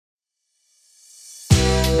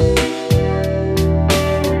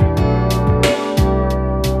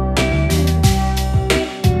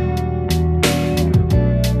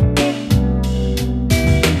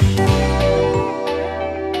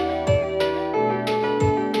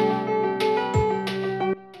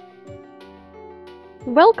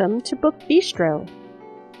Welcome to Book Bistro,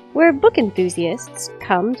 where book enthusiasts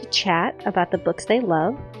come to chat about the books they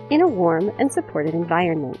love in a warm and supportive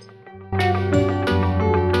environment.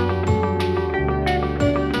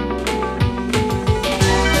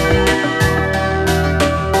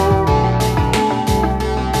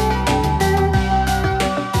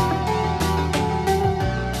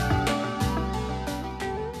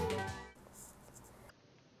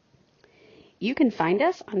 You can find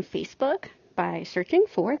us on Facebook by searching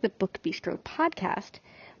for the Book Bistro podcast.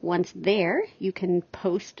 Once there, you can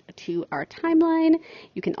post to our timeline.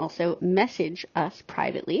 You can also message us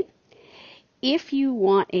privately. If you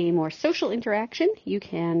want a more social interaction, you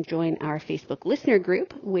can join our Facebook listener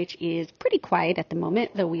group, which is pretty quiet at the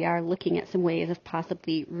moment, though we are looking at some ways of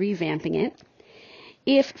possibly revamping it.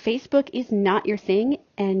 If Facebook is not your thing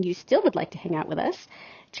and you still would like to hang out with us,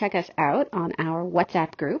 check us out on our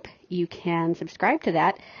WhatsApp group. You can subscribe to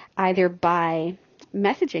that either by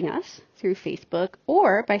messaging us through Facebook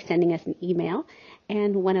or by sending us an email,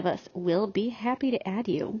 and one of us will be happy to add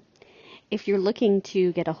you. If you're looking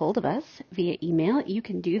to get a hold of us via email, you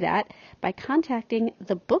can do that by contacting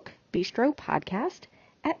the Book Bistro Podcast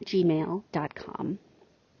at gmail.com.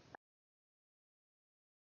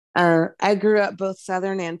 I grew up both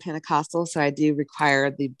Southern and Pentecostal, so I do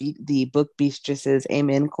require the Book Bistress's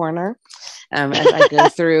Amen Corner as I go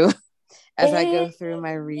through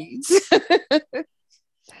my reads.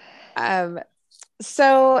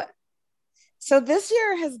 So this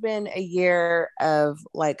year has been a year of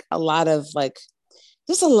a lot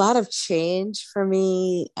of change for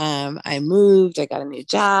me. I moved, I got a new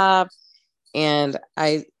job, and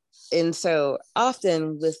so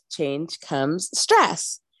often with change comes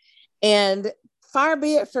stress. And far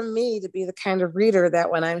be it from me to be the kind of reader that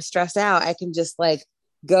when I'm stressed out, I can just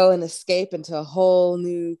go and escape into a whole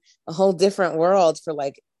different world for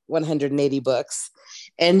 180 books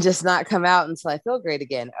and just not come out until I feel great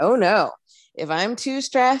again. Oh no. If I'm too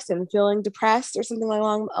stressed and feeling depressed or something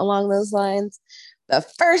along those lines, the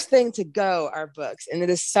first thing to go are books. And it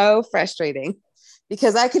is so frustrating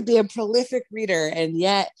because I could be a prolific reader, and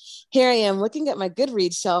yet here I am looking at my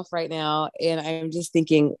Goodreads shelf right now, and I'm just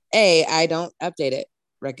thinking, A, I don't update it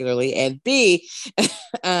regularly, and B,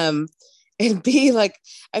 I feel like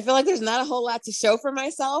there's not a whole lot to show for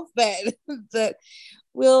myself, but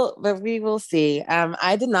we will see.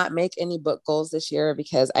 I did not make any book goals this year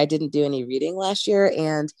because I didn't do any reading last year,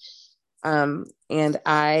 and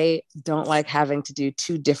I don't like having to do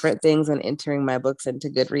two different things when entering my books into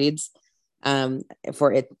Goodreads.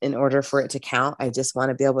 In order for it to count, I just want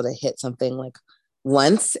to be able to hit something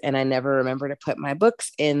once, and I never remember to put my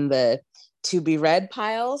books in the to be read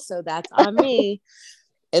pile, so that's on me.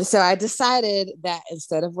 And so I decided that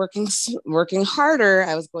instead of working harder,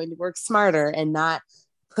 I was going to work smarter and not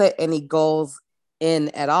put any goals in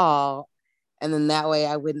at all. And then that way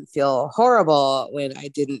I wouldn't feel horrible when I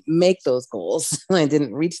didn't make those goals, when I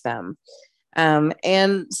didn't reach them.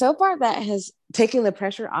 And so far that has taken the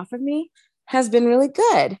pressure off of me, has been really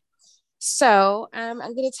good. So I'm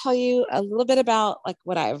going to tell you a little bit about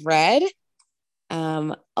what I've read,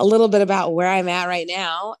 a little bit about where I'm at right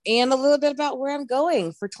now, and a little bit about where I'm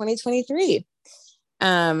going for 2023.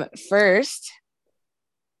 First,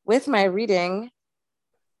 with my reading,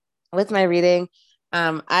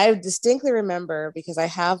 I distinctly remember, because I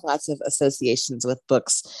have lots of associations with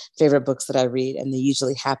books, favorite books that I read, and they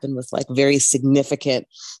usually happen with very significant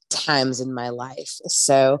times in my life.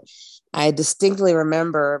 So I distinctly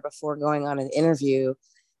remember before going on an interview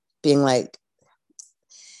being like,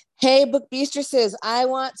 hey, book bistresses, I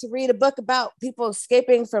want to read a book about people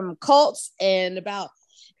escaping from cults and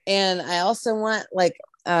I also want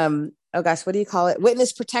oh gosh, what do you call it?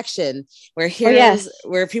 Witness protection, where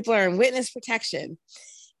where people are in witness protection.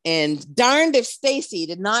 And darned if Stacy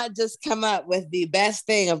did not just come up with the best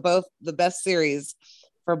thing of both, the best series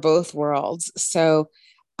for both worlds. So,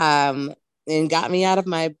 and got me out of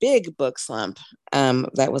my big book slump.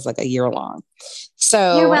 That was a year long.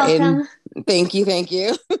 So you're welcome. Thank you.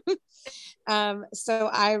 So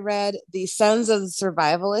I read the Sons of the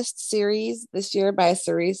Survivalist series this year by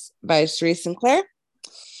Cherise Sinclair.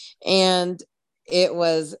 And it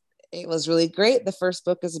was really great. The first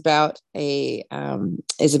book is about a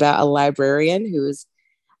librarian who's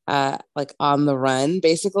on the run,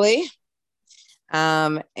 basically.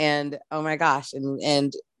 And oh my gosh,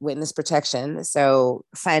 and witness protection. So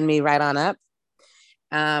sign me right on up.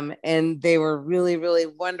 And they were really, really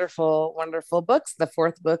wonderful, wonderful books. The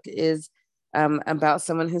fourth book is about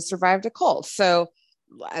someone who survived a cult. So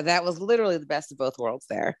that was literally the best of both worlds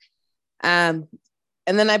there.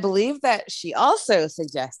 and then I believe that she also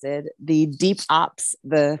suggested the Deep Ops,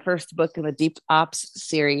 the first book in the Deep Ops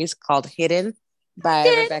series called Hidden by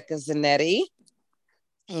Rebecca Zanetti.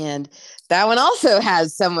 And that one also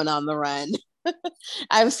has someone on the run.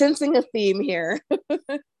 I'm sensing a theme here.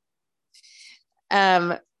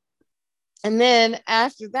 And then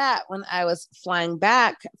after that, when I was flying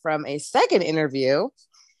back from a second interview,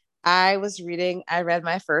 I read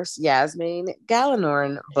my first Yasmin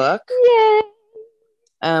Galenorn book. Yay!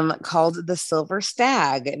 Called The Silver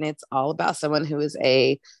Stag, and it's all about someone who is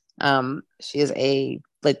she is a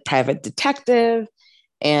like private detective,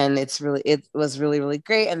 and it was really, really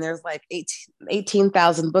great. And there's like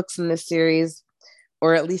 18,000 books in this series,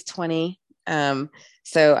 or at least 20.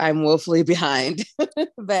 So I'm woefully behind,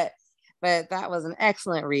 but that was an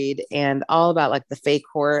excellent read, and all about like the Fae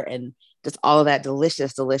court and just all of that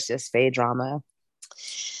delicious, delicious Fae drama.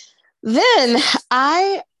 Then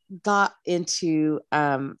got into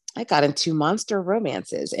monster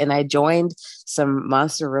romances, and I joined some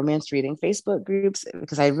monster romance reading Facebook groups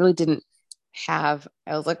because I really didn't have.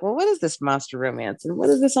 I was like, well, what is this monster romance and what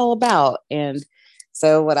is this all about? And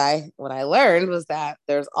so what I learned was that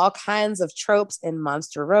there's all kinds of tropes in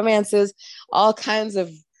monster romances, all kinds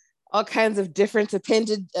of different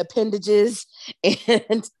appendages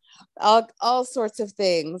and all sorts of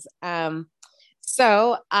things.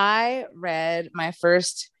 So I read my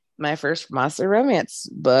first monster romance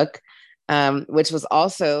book, which was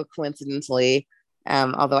also coincidentally,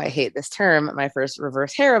 although I hate this term, my first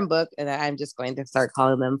reverse harem book, and I'm just going to start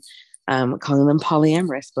calling them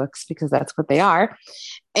polyamorous books because that's what they are.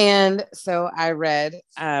 And so I read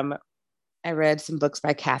some books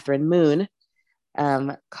by Catherine Moon,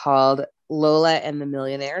 called Lola and the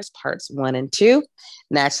Millionaires, parts 1 and 2.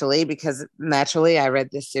 Naturally, I read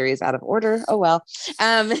this series out of order. Oh well.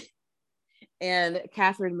 And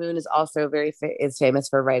Catherine Moon is also is famous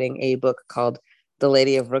for writing a book called The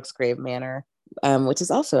Lady of Rooksgrave Manor, which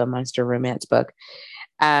is also a monster romance book.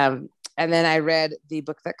 And then I read the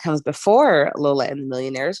book that comes before Lola and the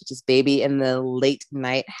Millionaires, which is Baby and the Late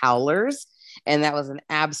Night Howlers. And that was an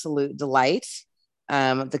absolute delight.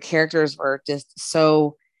 The characters were just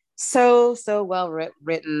so well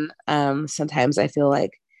written. Sometimes I feel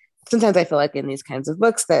like in these kinds of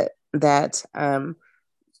books that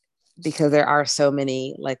because there are so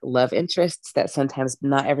many like love interests, that sometimes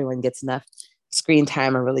not everyone gets enough screen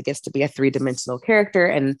time or really gets to be a 3-dimensional character,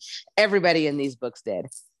 and everybody in these books did.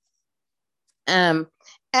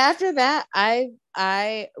 After that,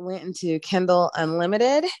 I went into Kindle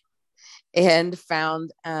Unlimited and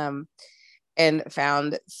found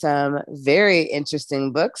some very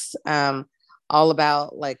interesting books, all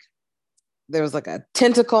about like, there was like a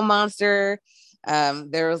tentacle monster.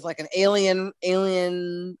 There was like an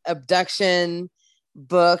alien abduction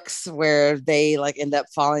books where they like end up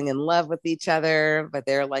falling in love with each other, but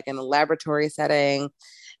they're like in a laboratory setting.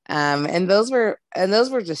 And those were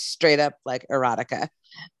just straight up like erotica.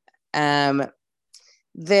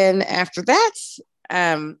 Then after that,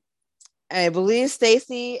 I believe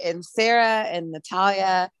Stacy and Sarah and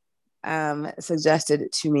Natalia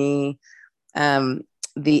suggested to me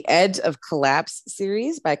the Edge of Collapse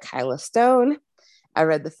series by Kyla Stone. I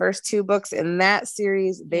read the first 2 books in that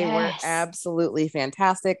series. They were absolutely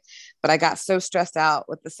fantastic, but I got so stressed out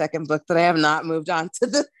with the second book that I have not moved on to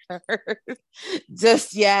the third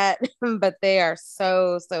just yet, but they are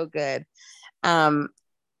so good.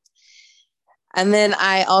 And then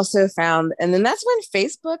I also found, and then that's when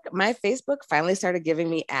my Facebook finally started giving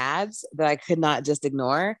me ads that I could not just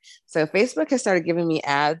ignore. So Facebook has started giving me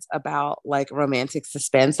ads about like romantic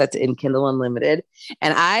suspense that's in Kindle Unlimited.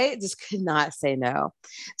 And I just could not say no.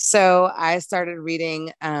 So I started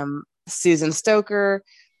reading Susan Stoker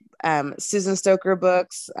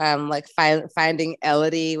books, like Finding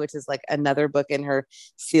Elodie, which is like another book in her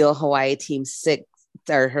SEAL Hawaii Team 6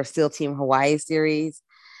 or her SEAL Team Hawaii series.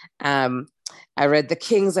 I read The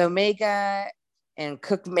King's Omega and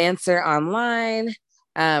Cook Mancer Online,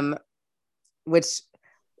 which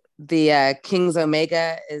the King's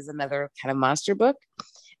Omega is another kind of monster book.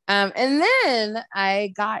 And then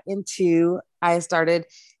I started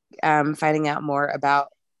finding out more about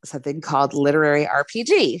something called literary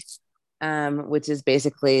RPG, which is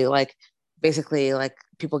basically like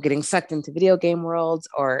people getting sucked into video game worlds,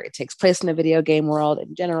 or it takes place in a video game world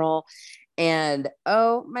in general. And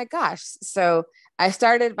oh my gosh. So I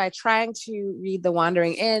started by trying to read The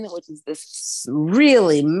Wandering Inn, which is this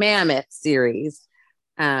really mammoth series.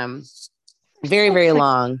 Very, very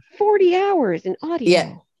long. 40 hours in audio.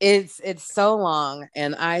 Yeah, it's so long.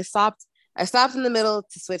 And I stopped in the middle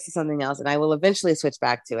to switch to something else, and I will eventually switch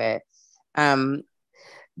back to it.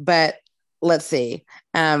 But let's see.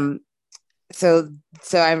 Um, so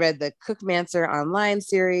I read the Cookmancer online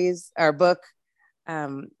series or book,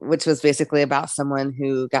 which was basically about someone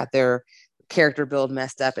who got their character build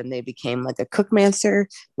messed up and they became like a cookmancer,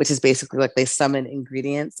 which is basically like they summon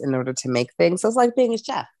ingredients in order to make things. So it's like being a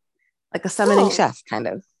chef, like a summoning chef kind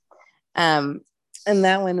of. Um, and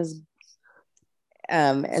that one is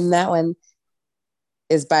and that one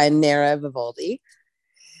is by Nera Vivaldi.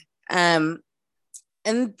 Um,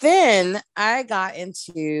 and then I got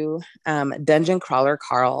into Dungeon Crawler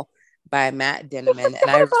Carl by Matt Denneman. And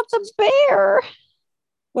I about the bear.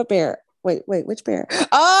 What bear? Wait, which bear?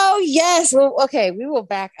 Oh, yes. Well, okay, we will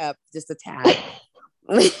back up just a tad.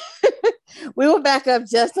 We will back up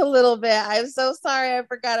just a little bit. I'm so sorry I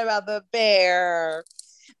forgot about the bear.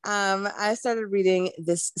 I started reading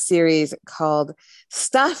this series called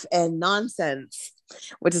Stuff and Nonsense,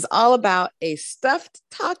 which is all about a stuffed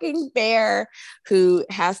talking bear who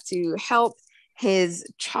has to help his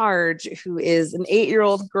charge, who is an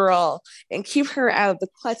 8-year-old girl, and keep her out of the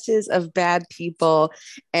clutches of bad people.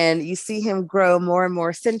 And you see him grow more and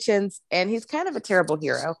more sentient, and he's kind of a terrible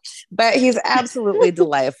hero, but he's absolutely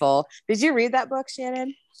delightful. Did you read that book,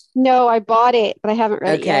 Shannon? No, I bought it, but I haven't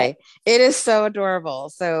read it yet. It is so adorable.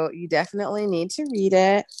 So you definitely need to read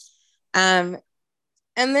it. And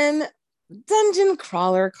then Dungeon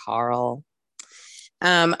Crawler Carl.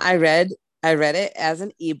 I read it as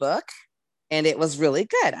an ebook and it was really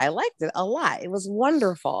good. I liked it a lot. It was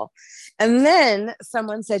wonderful. And then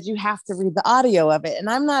someone said you have to read the audio of it. And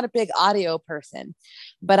I'm not a big audio person,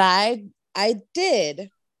 but I did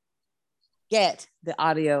get the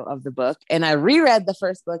audio of the book and I reread the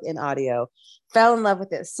first book in audio, fell in love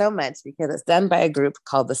with it so much because it's done by a group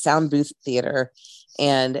called the Sound Booth Theater,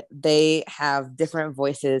 and they have different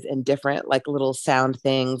voices and different like little sound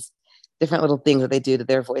things, different little things that they do to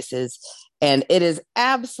their voices, and it is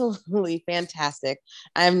absolutely fantastic.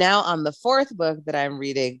 I'm now on the fourth book that I'm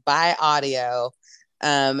reading by audio,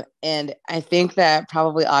 and I think that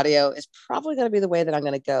probably audio is probably going to be the way that I'm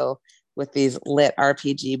going to go with these lit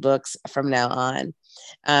RPG books from now on.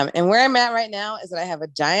 And where I'm at right now is that I have a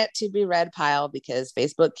giant to be read pile because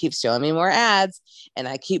Facebook keeps showing me more ads and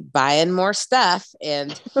I keep buying more stuff.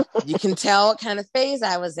 And you can tell what kind of phase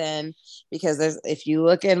I was in because if you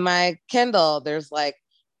look in my Kindle, there's like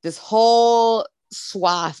this whole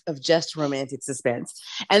swath of just romantic suspense.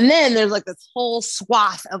 And then there's like this whole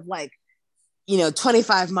swath of like,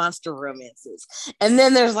 25 monster romances. And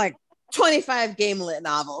then there's like 25 game lit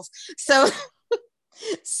novels. So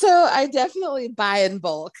I definitely buy in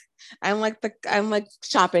bulk. I'm like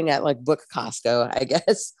shopping at like book Costco, I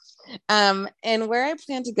guess. And where I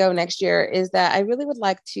plan to go next year is that I really would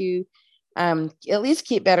like to at least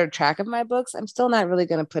keep better track of my books. I'm still not really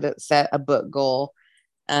going to set a book goal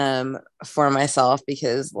for myself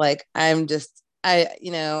because like I got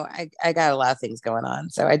a lot of things going on.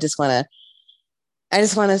 So I just want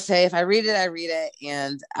to say if I read it, I read it,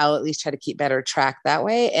 and I'll at least try to keep better track that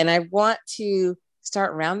way. And I want to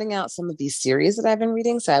start rounding out some of these series that I've been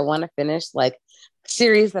reading. So I want to finish like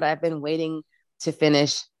series that I've been waiting to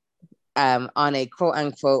finish on a quote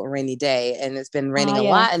unquote rainy day. And it's been raining a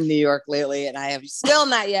lot in New York lately, and I have still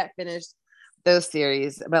not yet finished those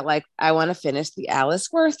series. But like I want to finish the Alice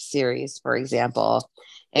Worth series, for example.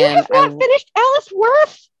 And you have not finished Alice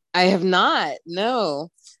Worth? I have not. No.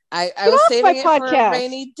 I was saving it for a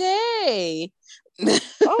rainy day.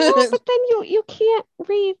 Oh, but then you can't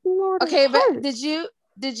read more. Okay, but did you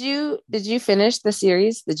finish the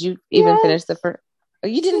series? Did you even finish the first? Oh,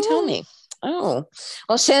 you didn't tell me. Oh,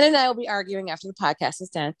 well, Shannon and I will be arguing after the podcast is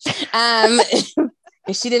done.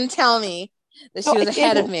 If she didn't tell me that she was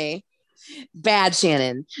ahead of me, bad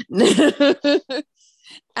Shannon.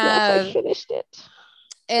 I finished it.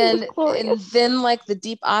 And then like the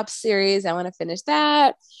Deep Ops series, I want to finish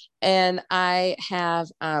that. And I have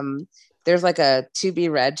there's like a to be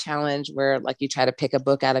read challenge where like you try to pick a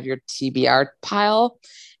book out of your TBR pile.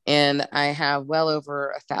 And I have well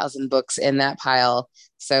over 1,000 books in that pile.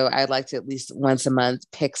 So I'd like to at least once a month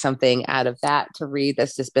pick something out of that to read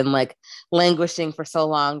that's just been like languishing for so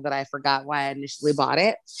long that I forgot why I initially bought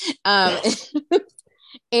it. And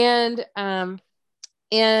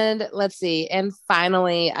let's see. And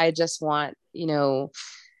finally, I just want,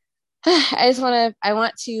 I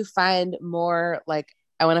want to find more,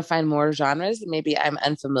 I want to find more genres that maybe I'm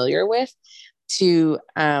unfamiliar with to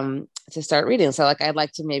start reading. So like, I'd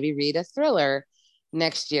like to maybe read a thriller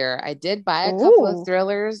next year. I did buy a couple of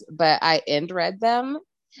thrillers, but I end read them.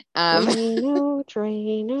 Drano,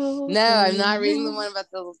 no, I'm not reading the one about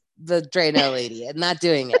the Drano lady. I'm not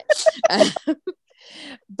doing it.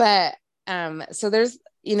 But so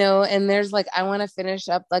and there's like, I want to finish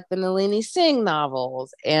up like the Nalini Singh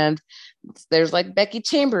novels. And there's like Becky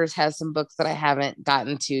Chambers has some books that I haven't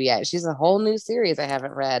gotten to yet. She's a whole new series I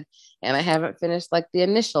haven't read, and I haven't finished like the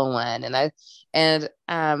initial one. And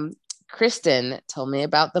Kristen told me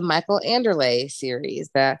about the Michael Anderle series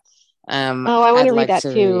that Oh, I want I'd to read like that to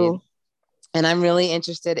read. too. And I'm really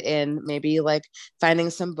interested in maybe like finding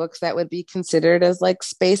some books that would be considered as like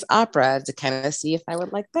space opera to kind of see if I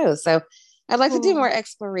would like those. So I'd like to do more Oh,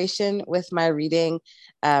 exploration with my reading,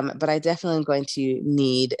 but I definitely am going to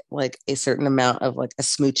need like a certain amount of like a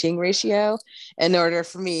smooching ratio in order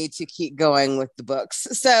for me to keep going with the books.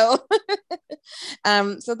 So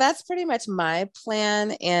that's pretty much my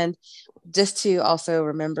plan. And just to also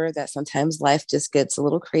remember that sometimes life just gets a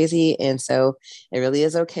little crazy. And so it really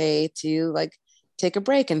is okay to like take a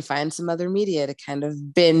break and find some other media to kind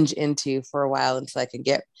of binge into for a while until I can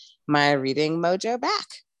get my reading mojo back.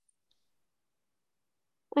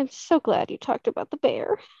 I'm so glad you talked about the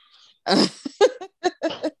bear.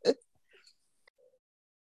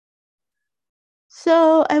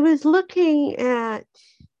 So I was looking at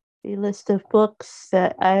the list of books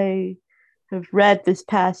that I have read this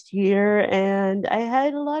past year, and I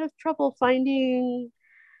had a lot of trouble finding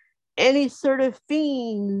any sort of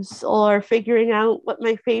themes or figuring out what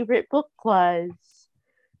my favorite book was.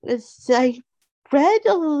 I read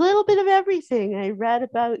a little bit of everything. I read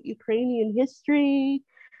about Ukrainian history,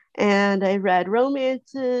 and I read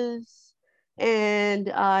romances, and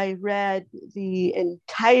I read the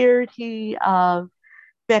entirety of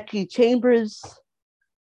Becky Chambers'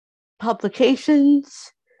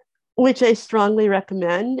 publications, which I strongly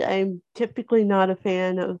recommend. I'm typically not a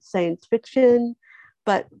fan of science fiction,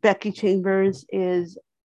 but Becky Chambers is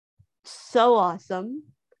so awesome.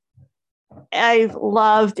 I've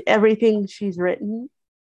loved everything she's written.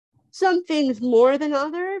 Some things more than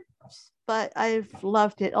others, but I've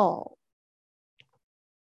loved it all.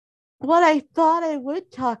 What I thought I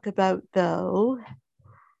would talk about, though,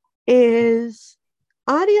 is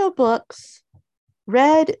audiobooks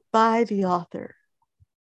read by the author.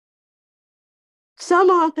 Some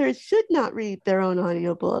authors should not read their own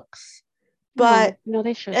audiobooks, No, but no,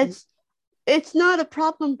 they shouldn't. it's not a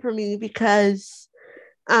problem for me because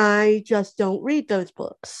I just don't read those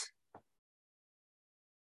books.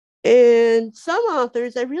 And some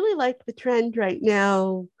authors, I really like the trend right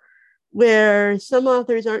now where some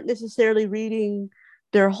authors aren't necessarily reading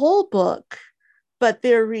their whole book, but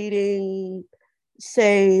they're reading,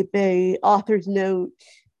 say, the author's note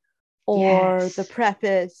or the Yes.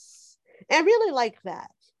 preface. I really like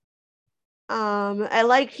that. I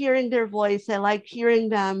like hearing their voice. I like hearing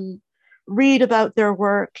them read about their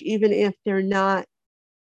work, even if they're not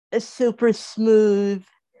a super smooth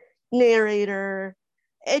narrator.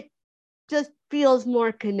 It just feels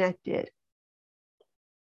more connected.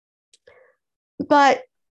 But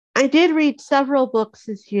I did read several books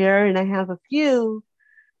this year, and I have a few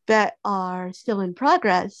that are still in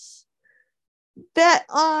progress that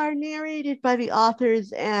are narrated by the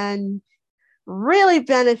authors and really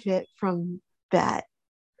benefit from that.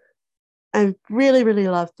 I really, really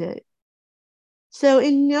loved it. So,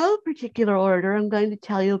 in no particular order, I'm going to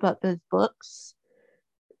tell you about those books.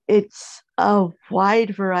 It's a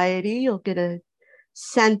wide variety. You'll get a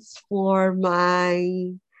sense for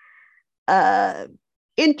my uh,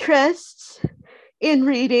 interests in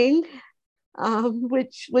reading,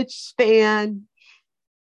 which span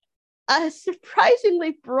a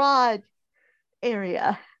surprisingly broad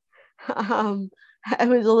area. Um, I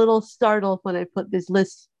was a little startled when I put this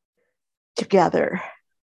list together.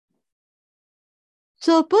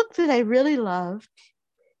 So, a book that I really loved,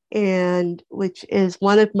 and which is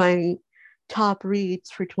one of my top reads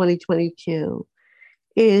for 2022,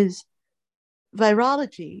 is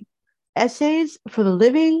Virology: Essays for the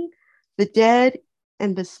Living, the Dead,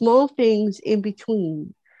 and the Small Things in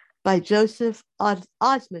Between by Joseph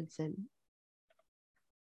Osmundson.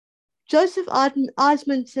 Joseph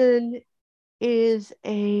Osmundson is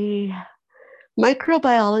a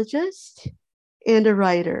microbiologist and a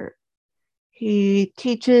writer. He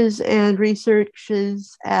teaches and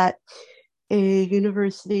researches at a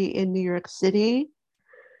university in New York City.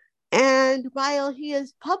 And while he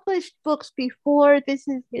has published books before, this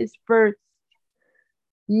is his first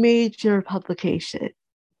major publication.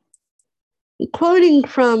 Quoting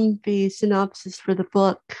from the synopsis for the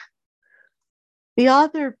book, the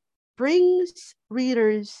author brings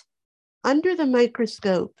readers under the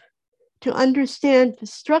microscope to understand the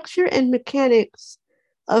structure and mechanics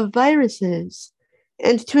of viruses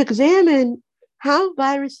and to examine how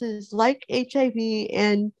viruses like HIV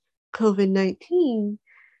and COVID 19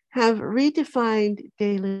 have redefined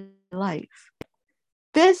daily life.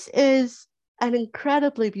 This is an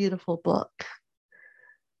incredibly beautiful book.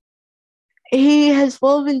 He has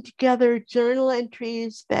woven together journal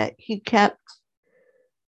entries that he kept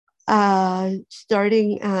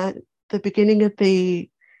starting at the beginning of the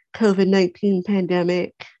COVID-19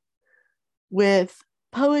 pandemic with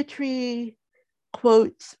poetry,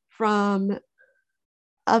 quotes from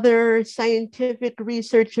other scientific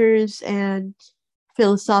researchers and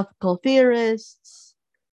philosophical theorists.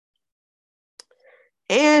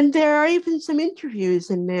 And there are even some interviews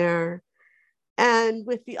in there. And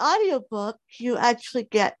with the audiobook, you actually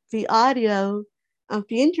get the audio of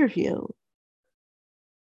the interview.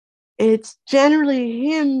 It's generally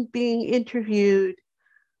him being interviewed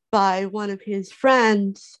by one of his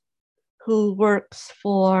friends who works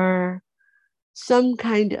for some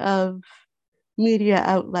kind of media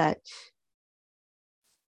outlet.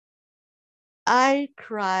 I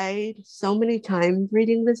cried so many times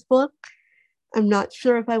reading this book. I'm not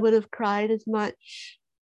sure if I would have cried as much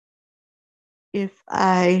if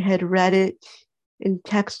I had read it in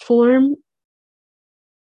text form.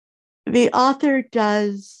 The author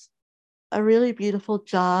does a really beautiful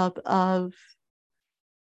job of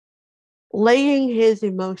laying his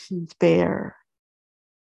emotions bare.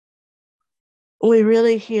 We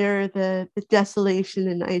really hear the desolation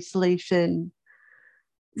and isolation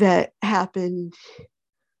that happened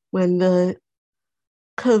when the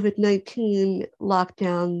COVID-19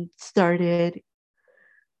 lockdown started,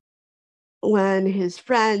 when his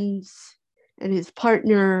friends and his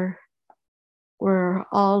partner were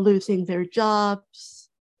all losing their jobs,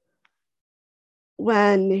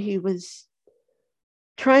 when he was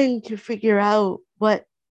trying to figure out what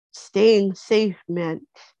staying safe meant,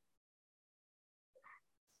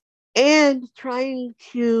 and trying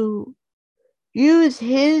to use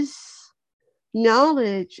his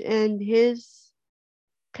knowledge and his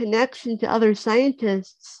connection to other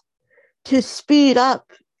scientists to speed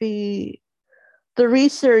up the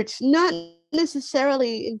research, not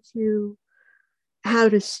necessarily into how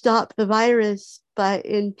to stop the virus, but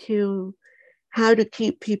into how to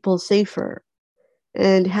keep people safer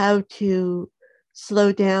and how to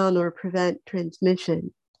slow down or prevent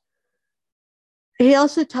transmission. He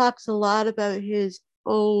also talks a lot about his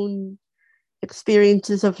own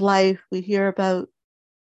experiences of life. We hear about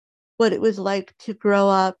what it was like to grow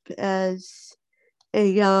up as a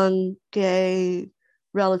young, gay,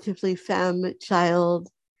 relatively femme child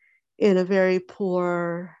in a very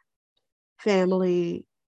poor family.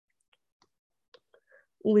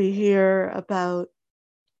 We hear about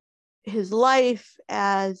his life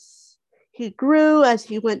as he grew, as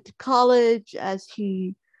he went to college, as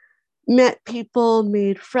he met people,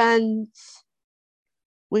 made friends.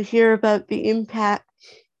 We hear about the impact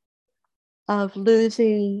of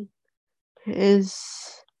losing the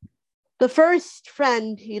first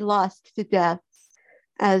friend he lost to death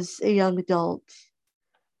as a young adult.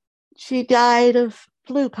 She died of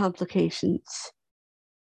flu complications.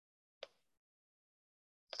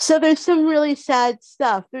 So there's some really sad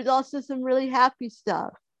stuff. There's also some really happy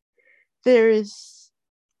stuff. There's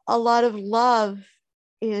a lot of love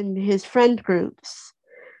in his friend groups.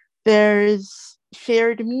 There's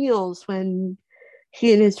shared meals when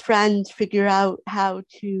he and his friends figure out how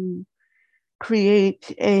to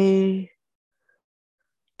create a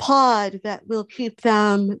pod that will keep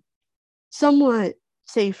them somewhat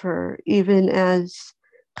safer, even as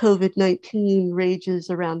COVID-19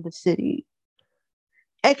 rages around the city.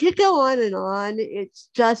 I could go on and on. It's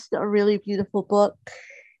just a really beautiful book.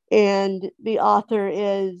 And the author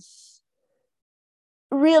is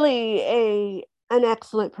really an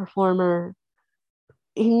excellent performer.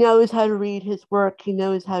 He knows how to read his work. He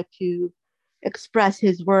knows how to express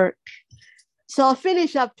his work. So I'll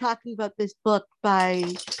finish up talking about this book by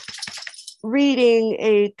reading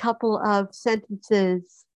a couple of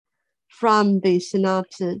sentences from the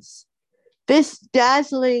synopsis. This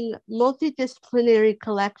dazzling multidisciplinary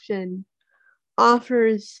collection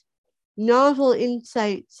offers novel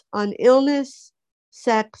insights on illness,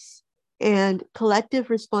 sex, and collective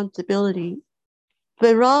responsibility.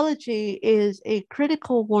 Virology is a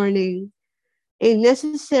critical warning, a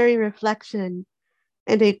necessary reflection,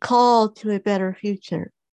 and a call to a better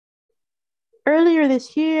future. Earlier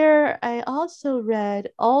this year, I also read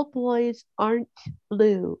All Boys Aren't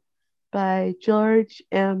Blue by George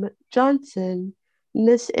M. Johnson.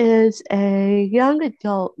 This is a young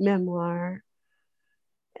adult memoir,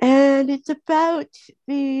 and it's about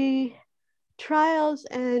the trials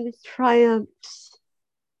and triumphs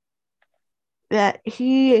that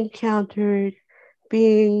he encountered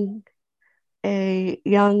being a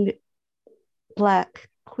young Black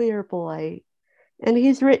queer boy. And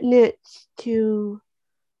he's written it to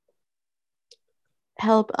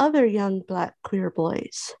help other young Black queer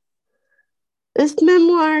boys. This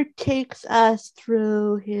memoir takes us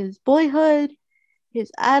through his boyhood,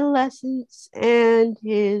 his adolescence, and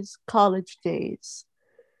his college days.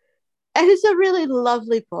 And it's a really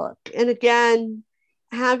lovely book. And again,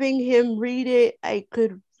 having him read it, I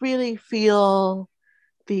could really feel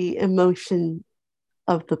the emotion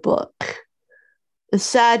of the book. The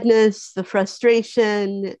sadness, the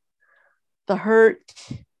frustration, the hurt,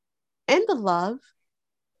 and the love.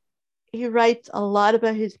 He writes a lot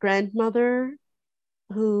about his grandmother,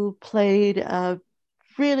 who played a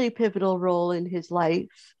really pivotal role in his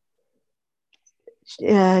life.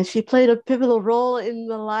 She played a pivotal role in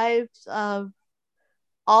the lives of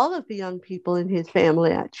all of the young people in his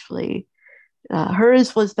family, actually.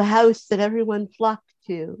 Hers was the house that everyone flocked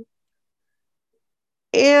to.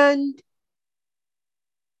 And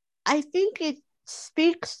I think it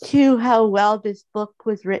speaks to how well this book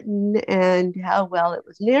was written and how well it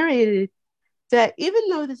was narrated, that even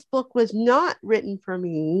though this book was not written for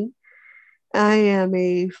me, I am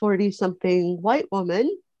a 40-something white woman,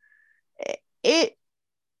 it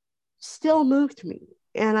still moved me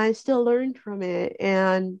and I still learned from it.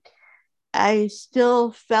 And I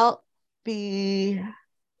still felt I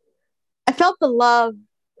felt the love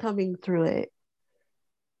coming through it.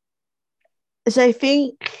 As I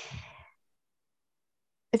think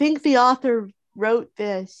the author wrote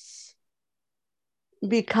this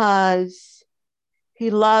because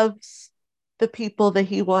he loves the people that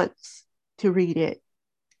he wants to read it.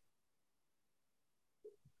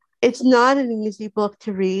 It's not an easy book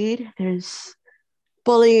to read. There's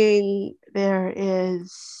bullying, there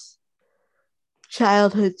is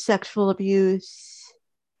childhood sexual abuse.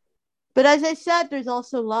 But as I said, there's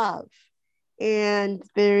also love, and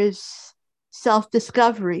there's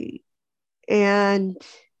self-discovery, and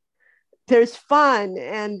there's fun,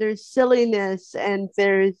 and there's silliness, and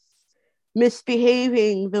there's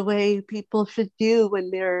misbehaving the way people should do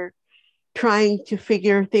when they're trying to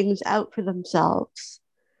figure things out for themselves.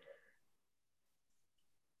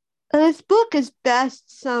 This book is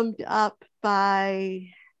best summed up by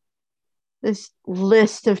this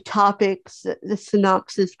list of topics that the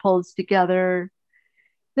synopsis pulls together,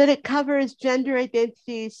 that it covers gender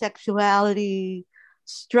identity, sexuality,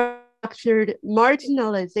 structured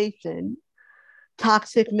marginalization,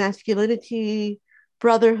 toxic masculinity,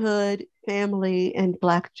 brotherhood, family, and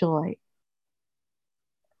Black joy.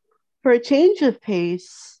 For a change of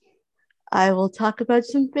pace, I will talk about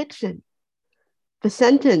some fiction. The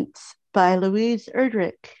Sentence by Louise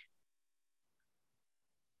Erdrich.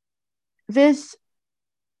 This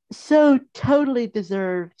so totally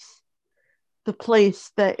deserves the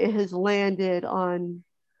place that it has landed on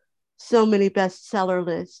so many bestseller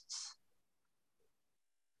lists.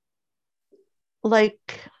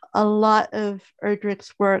 Like a lot of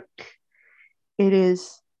Erdrich's work, it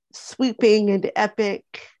is sweeping and epic,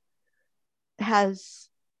 has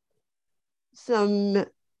some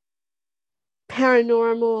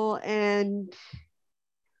paranormal and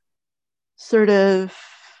sort of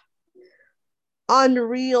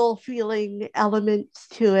unreal feeling elements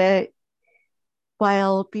to it,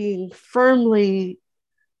 while being firmly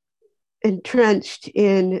entrenched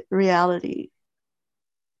in reality.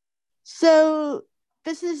 So,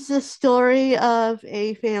 this is the story of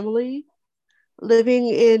a family living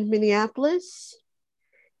in Minneapolis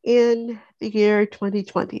in the year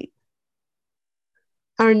 2020.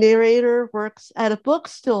 Our narrator works at a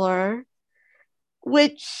bookstore,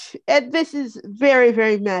 which, and this is very,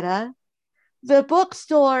 very meta, the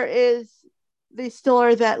bookstore is the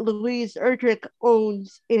store that Louise Erdrich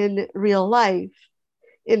owns in real life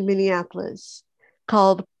in Minneapolis,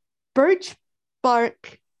 called Birch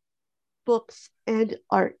Bark Books and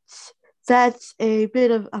Arts. That's a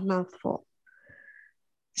bit of a mouthful.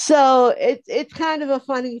 So it's kind of a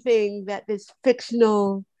funny thing that this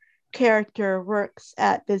fictional character works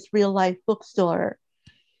at this real life bookstore.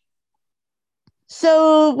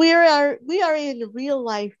 So we are in real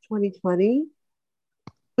life 2020,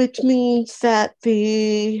 which means that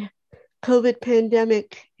the COVID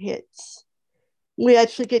pandemic hits. We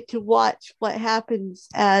actually get to watch what happens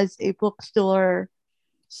as a bookstore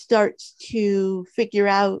starts to figure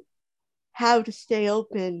out how to stay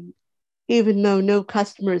open, even though no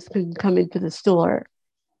customers can come into the store.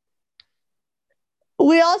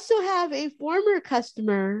 We also have a former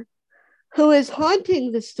customer who is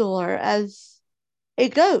haunting the store as a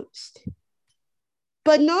ghost,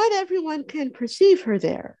 but not everyone can perceive her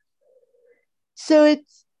there. So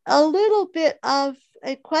it's a little bit of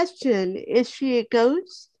a question. Is she a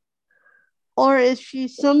ghost? Or is she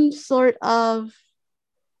some sort of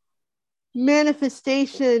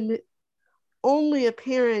manifestation only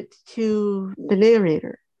apparent to the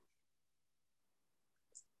narrator.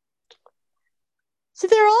 So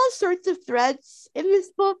there are all sorts of threads in this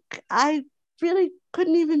book. I really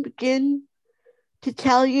couldn't even begin to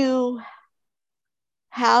tell you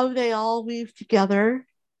how they all weave together.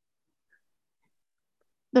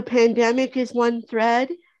 The pandemic is one thread.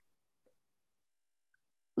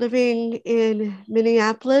 Living in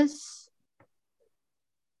Minneapolis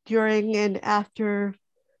during and after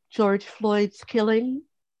George Floyd's killing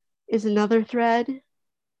is another thread.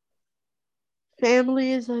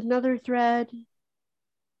 Family is another thread.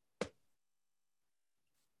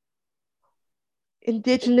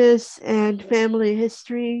 Indigenous and family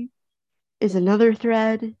history is another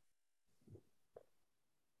thread.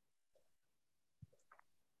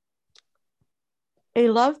 A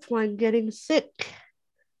loved one getting sick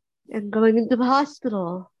and going into the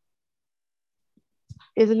hospital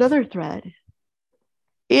is another thread.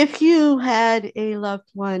 If you had a loved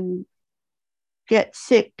one get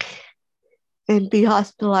sick and be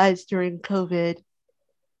hospitalized during COVID,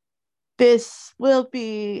 this will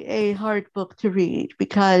be a hard book to read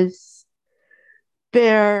because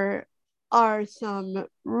there are some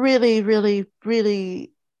really, really,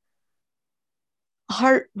 really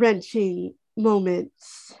heart-wrenching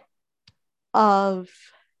moments of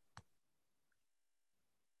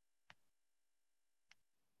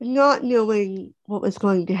not knowing what was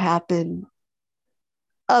going to happen,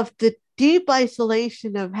 of the deep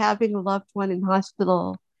isolation of having a loved one in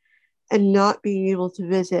hospital and not being able to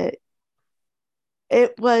visit.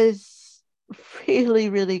 It was really,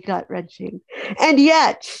 really gut wrenching. And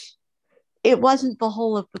yet, it wasn't the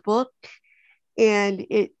whole of the book, and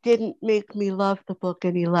it didn't make me love the book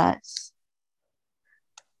any less.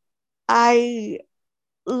 I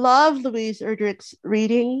love Louise Erdrich's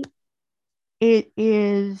reading. It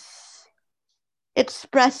is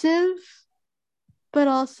expressive, but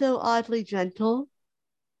also oddly gentle.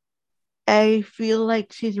 I feel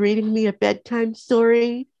like she's reading me a bedtime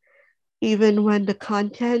story, even when the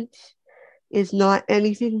content is not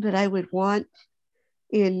anything that I would want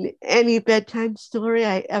in any bedtime story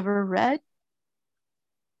I ever read.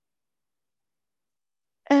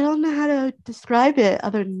 I don't know how to describe it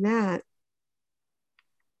other than that.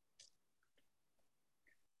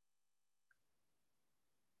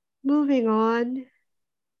 Moving on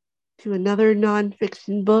to another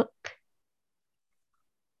nonfiction book,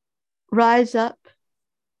 Rise Up: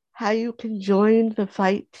 How You Can Join the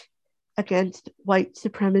Fight Against White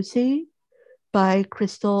Supremacy by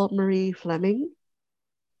Crystal Marie Fleming.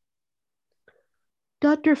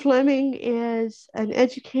 Dr. Fleming is an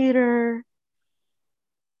educator,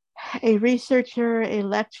 a researcher, a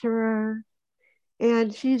lecturer,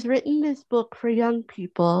 and she's written this book for young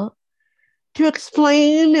people to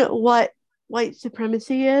explain what white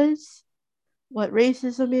supremacy is, what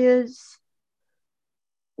racism is,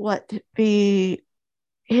 what the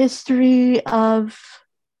history of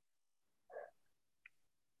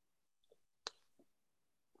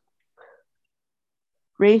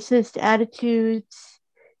racist attitudes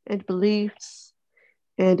and beliefs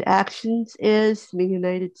and actions is in the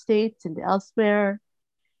United States and elsewhere.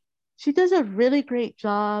 She does a really great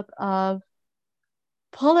job of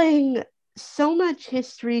pulling so much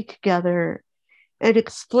history together and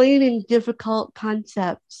explaining difficult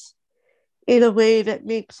concepts in a way that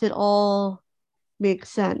makes it all make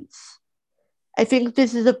sense. I think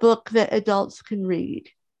this is a book that adults can read.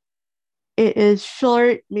 It is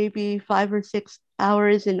short, maybe 5 or 6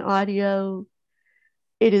 hours in audio.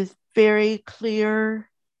 It is very clear,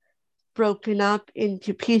 broken up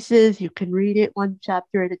into pieces. You can read it one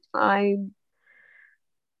chapter at a time.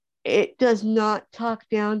 It does not talk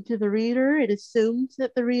down to the reader. It assumes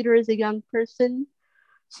that the reader is a young person.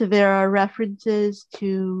 So there are references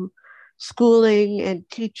to schooling and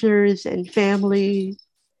teachers and family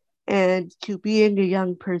and to being a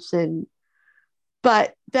young person.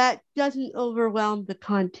 But that doesn't overwhelm the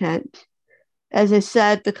content. As I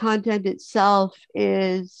said, the content itself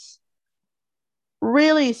is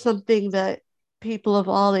really something that people of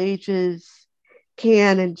all ages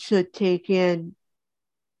can and should take in.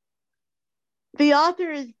 The author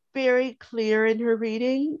is very clear in her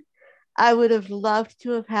reading. I would have loved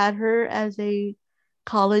to have had her as a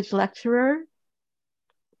college lecturer.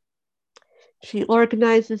 She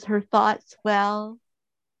organizes her thoughts well.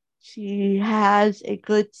 She has a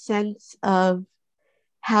good sense of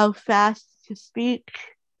how fast to speak,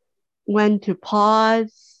 when to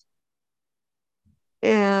pause.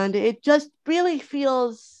 And it just really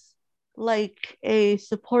feels like a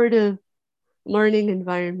supportive learning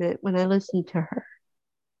environment when I listen to her.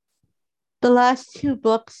 The last two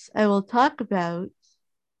books I will talk about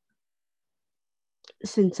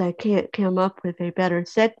since I can't come up with a better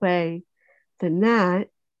segue than that,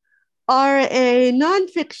 are a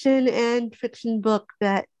nonfiction and fiction book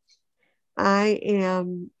that I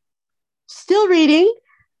am still reading,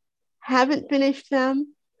 haven't finished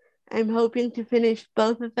them. I'm hoping to finish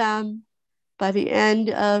both of them by the end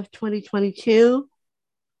of 2022.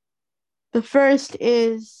 The first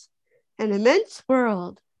is An Immense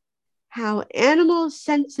World: How Animal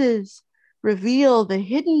Senses Reveal the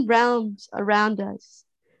Hidden Realms Around Us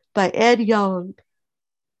by Ed Yong.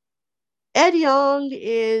 Ed Yong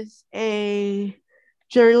is a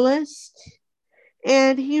journalist,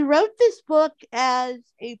 and he wrote this book as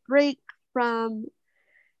a break from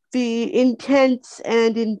the intense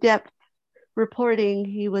and in-depth reporting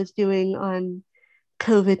he was doing on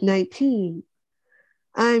COVID-19.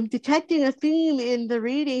 I'm detecting a theme in the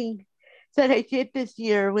reading that I did this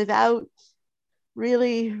year without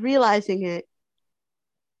really realizing it.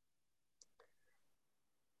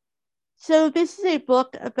 So, this is a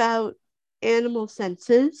book about animal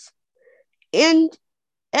senses, and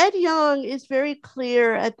Ed Yong is very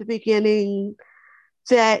clear at the beginning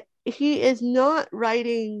that he is not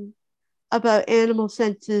writing about animal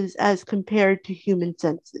senses as compared to human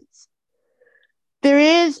senses. There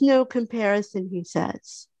is no comparison, he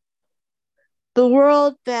says. The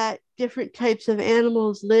world that different types of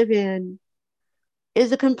animals live in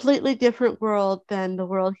is a completely different world than the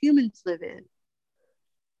world humans live in.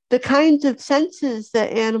 The kinds of senses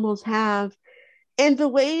that animals have and the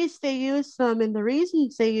ways they use them and the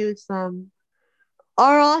reasons they use them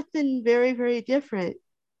are often very, very different.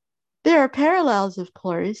 There are parallels, of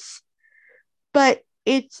course, but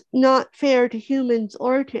it's not fair to humans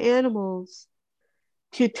or to animals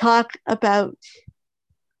to talk about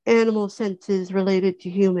animal senses related to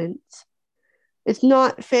humans. It's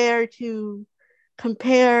not fair to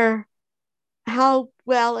compare how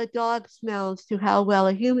well a dog smells to how well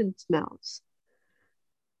a human smells.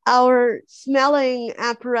 Our smelling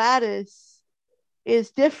apparatus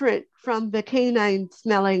is different from the canine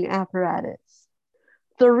smelling apparatus.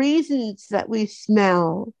 The reasons that we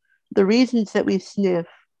smell, the reasons that we sniff,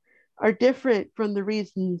 are different from the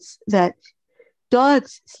reasons that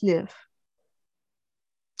dogs sniff.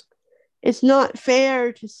 It's not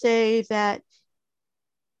fair to say that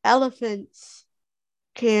elephants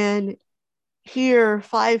can hear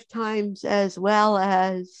 5 times as well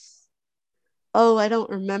as, oh, I don't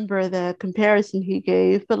remember the comparison he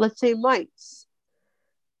gave, but let's say mice.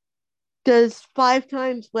 Does 5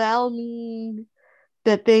 times well mean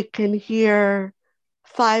that they can hear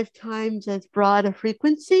 5 times as broad a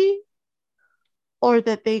frequency? Or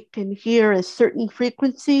that they can hear a certain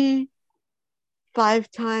frequency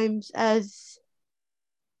 5 times as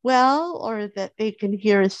well? Or that they can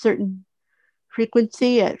hear a certain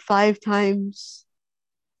frequency at 5 times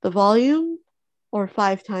the volume? Or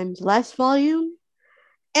 5 times less volume?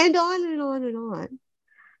 And on and on and on.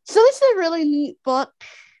 So this is a really neat book.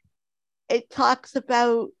 It talks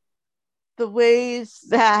about the ways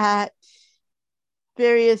that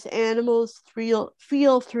various animals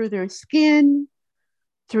feel through their skin,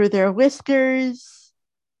 through their whiskers,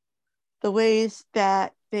 the ways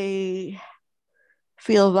that they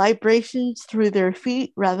feel vibrations through their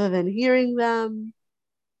feet rather than hearing them,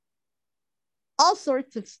 all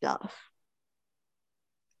sorts of stuff.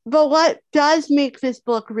 But what does make this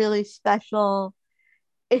book really special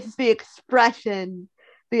is the expression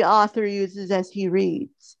the author uses as he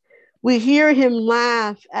reads. We hear him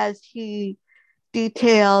laugh as he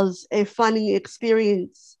details a funny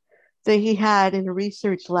experience that he had in a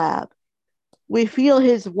research lab. We feel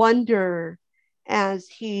his wonder as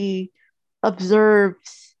he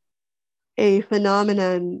observes a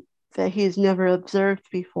phenomenon that he's never observed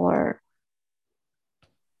before,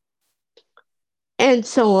 and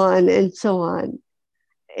so on and so on.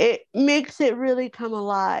 It makes it really come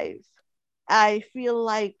alive. I feel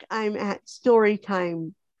like I'm at story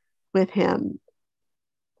time with him,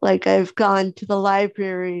 like I've gone to the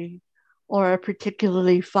library or a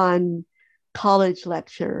particularly fun college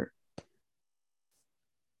lecture.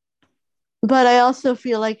 But I also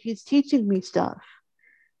feel like he's teaching me stuff.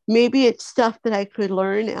 Maybe it's stuff that I could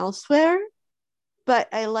learn elsewhere, but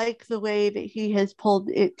I like the way that he has pulled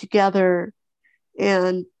it together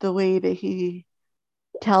and the way that he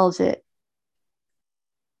tells it.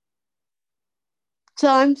 So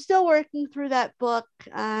I'm still working through that book.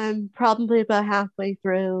 I'm probably about halfway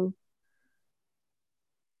through.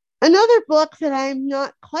 Another book that I'm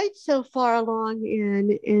not quite so far along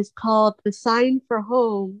in is called The Sign for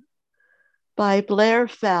Home by Blair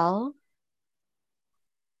Fell.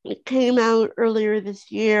 It came out earlier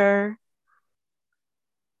this year,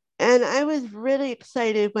 And I was really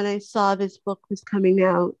excited when I saw this book was coming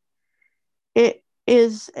out. It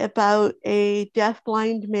is about a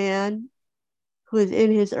deaf-blind man who is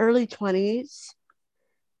in his early 20s,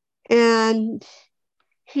 and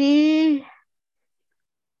he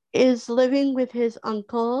is living with his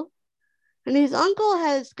uncle, and his uncle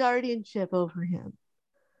has guardianship over him.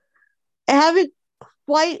 I haven't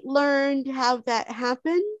quite learned how that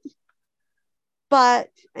happened,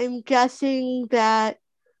 but I'm guessing that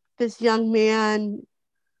this young man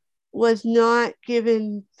was not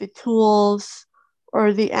given the tools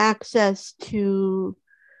or the access to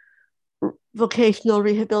vocational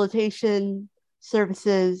rehabilitation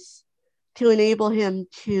services to enable him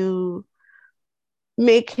to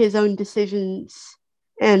make his own decisions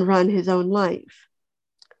and run his own life.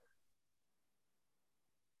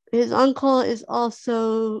 His uncle is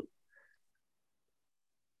also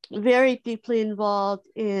very deeply involved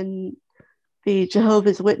in the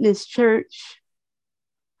Jehovah's Witness Church.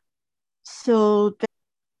 So that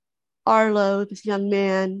Arlo, this young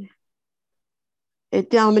man,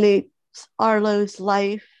 it dominates Arlo's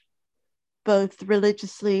life, both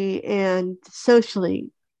religiously and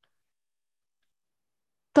socially.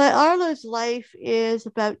 But Arlo's life is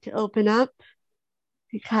about to open up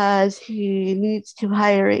because he needs to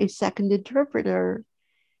hire a second interpreter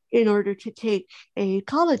in order to take a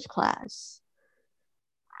college class.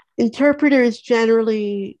 Interpreters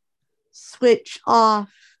generally switch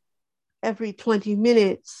off every 20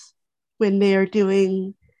 minutes when they are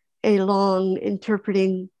doing a long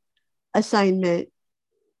interpreting assignment.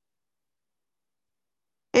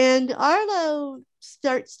 And Arlo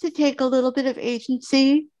starts to take a little bit of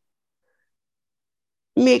agency,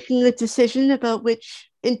 making a decision about which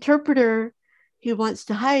interpreter he wants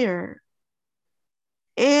to hire.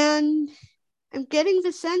 And I'm getting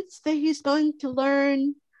the sense that he's going to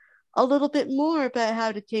learn a little bit more about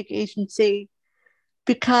how to take agency,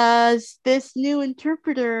 because this new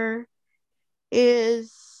interpreter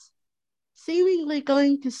is seemingly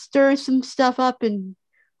going to stir some stuff up in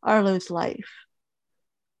Arlo's life.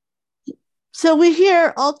 So we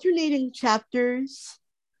hear alternating chapters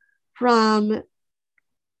from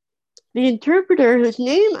the interpreter, whose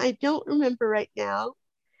name I don't remember right now.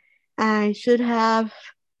 I should have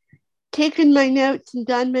taken my notes and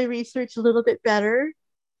done my research a little bit better.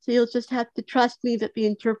 So you'll just have to trust me that the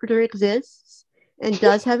interpreter exists and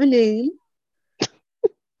does have a name.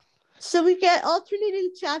 So we get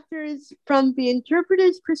alternating chapters from the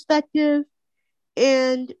interpreter's perspective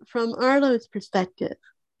and from Arlo's perspective.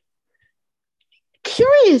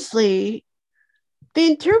 Curiously, the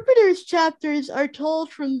interpreter's chapters are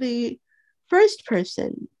told from the first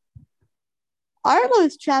person.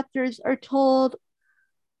 Arlo's chapters are told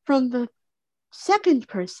from the second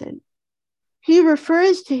person. He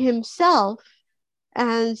refers to himself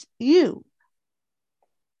as you,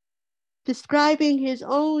 describing his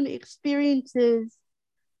own experiences,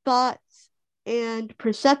 thoughts, and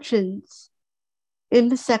perceptions in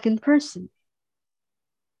the second person.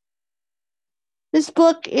 This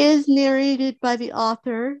book is narrated by the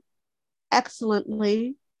author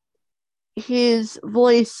excellently. His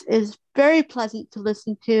voice is very pleasant to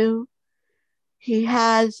listen to. He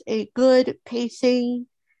has a good pacing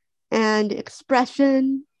and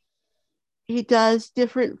expression. He does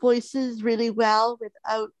different voices really well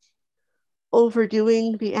without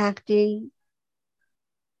overdoing the acting.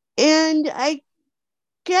 And I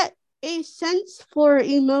get a sense for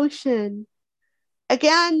emotion,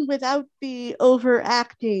 again, without the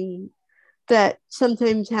overacting that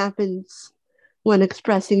sometimes happens when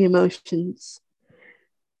expressing emotions.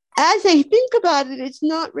 As I think about it, it's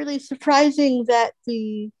not really surprising that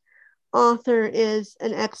the author is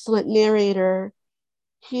an excellent narrator.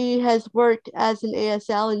 He has worked as an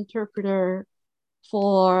ASL interpreter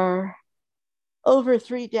for over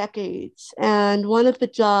 3 decades, and one of the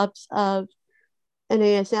jobs of an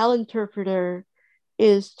ASL interpreter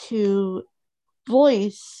is to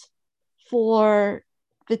voice for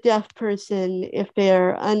the deaf person if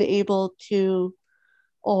they're unable to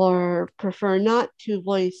or prefer not to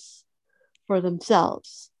voice for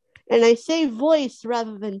themselves. And I say voice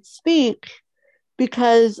rather than speak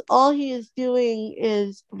because all he is doing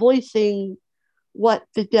is voicing what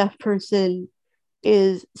the deaf person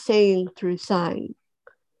is saying through sign.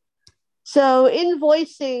 So in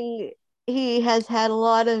voicing, he has had a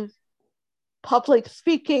lot of public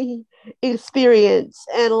speaking experience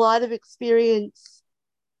and a lot of experience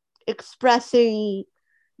expressing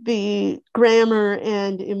the grammar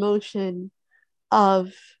and emotion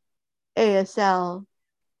of ASL,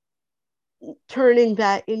 turning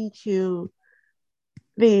that into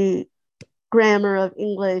the grammar of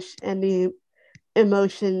English and the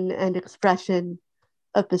emotion and expression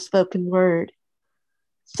of the spoken word.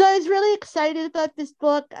 So I was really excited about this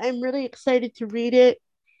book. I'm really excited to read it.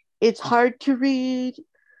 It's hard to read.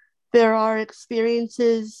 There are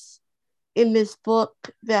experiences in this book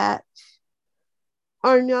that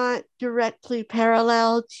are not directly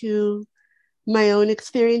parallel to my own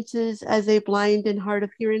experiences as a blind and hard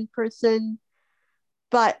of hearing person,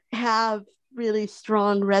 but have really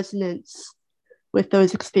strong resonance with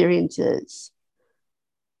those experiences.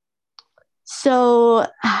 So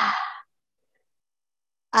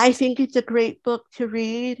I think it's a great book to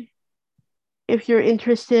read if you're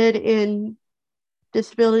interested in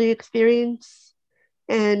disability experience.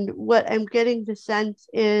 And what I'm getting the sense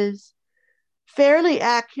is fairly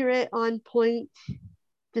accurate, on point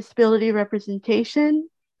disability representation,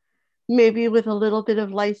 maybe with a little bit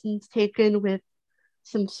of license taken with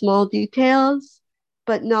some small details,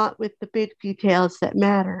 but not with the big details that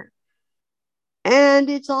matter. And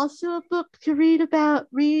it's also a book to read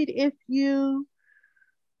if you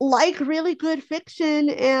like really good fiction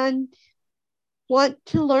and want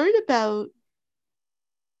to learn about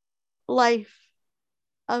life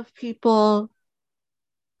of people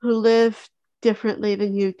who live differently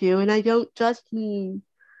than you do. And I don't just mean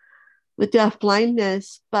the deaf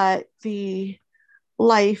blindness, but the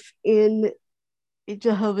life in a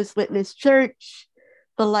Jehovah's Witness church,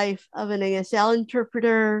 the life of an ASL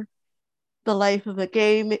interpreter, the life of a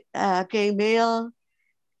gay male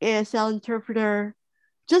ASL interpreter,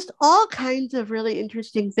 just all kinds of really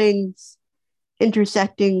interesting things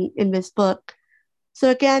intersecting in this book. So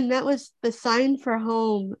again, that was The Sign for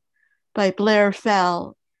Home by Blair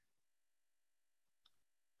Fell.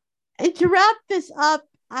 And to wrap this up,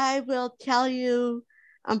 I will tell you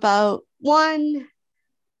about one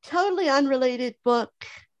totally unrelated book,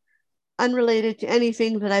 unrelated to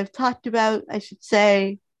anything that I've talked about, I should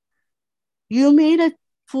say. You Made a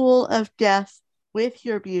Fool of Death with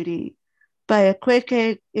Your Beauty by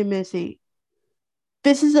Akwaeke Emezi.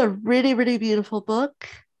 This is a really, really beautiful book.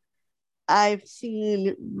 I've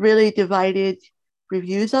seen really divided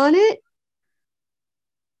reviews on it.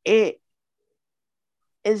 It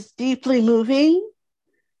is deeply moving.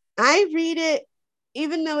 I read it,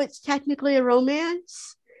 even though it's technically a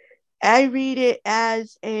romance, I read it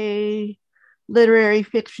as a literary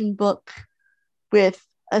fiction book with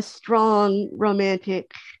a strong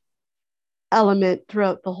romantic element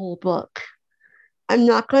throughout the whole book. I'm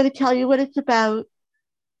not going to tell you what it's about.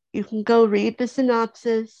 You can go read the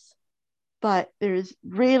synopsis, but there's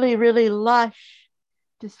really, really lush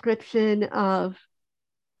description of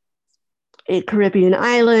a Caribbean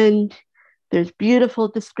island. There's beautiful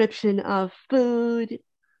description of food.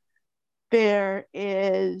 There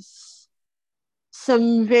is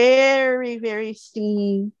some very, very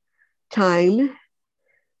steamy time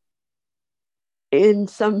in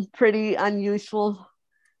some pretty unusual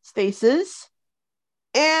spaces.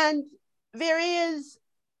 And there is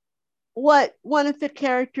what one of the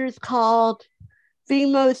characters called the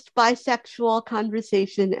most bisexual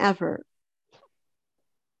conversation ever.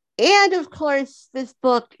 And of course, this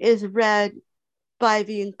book is read by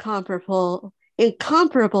the incomparable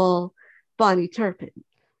Bonnie Turpin.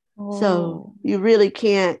 Oh. So you really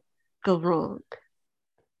can't go wrong.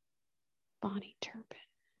 Bonnie Turpin.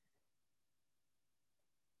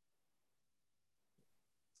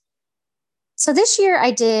 So this year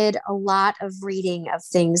I did a lot of reading of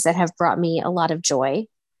things that have brought me a lot of joy.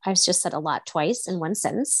 I've just said a lot twice in one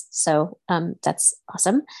sentence. So that's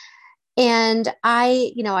awesome. And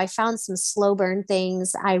I found some slow burn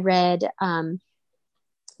things. I read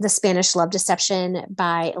The Spanish Love Deception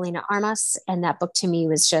by Elena Armas. And that book to me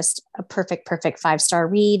was just a perfect 5-star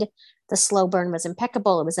read. The slow burn was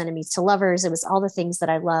impeccable. It was enemies to lovers. It was all the things that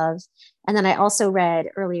I love. And then I also read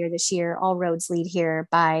earlier this year, All Roads Lead Here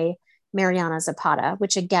by Mariana Zapata,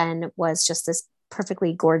 which again was just this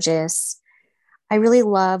perfectly gorgeous. I really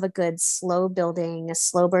love a good slow building, a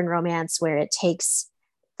slow burn romance where it takes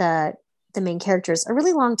the main characters a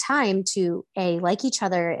really long time to A, like each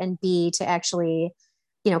other, and B, to actually,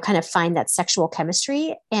 kind of find that sexual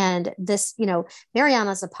chemistry. And this,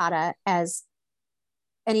 Mariana Zapata, as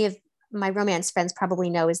any of my romance friends probably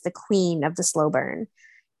know, is the queen of the slow burn.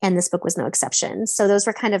 And this book was no exception. So those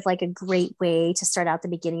were kind of like a great way to start out the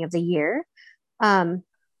beginning of the year. And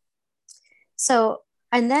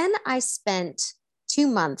then I spent 2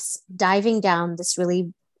 months diving down this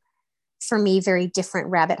really, for me, very different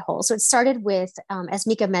rabbit hole. So it started with, as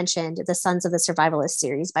Mika mentioned, the Sons of the Survivalist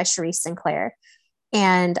series by Sharice Sinclair.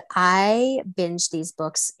 And I binged these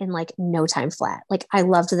books in like no time flat. Like I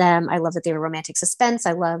loved them. I loved that they were romantic suspense.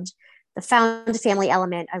 I loved the found family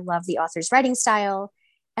element. I loved the author's writing style.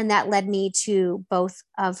 And that led me to both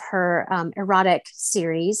of her erotica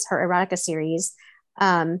series.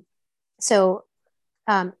 So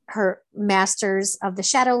her Master of the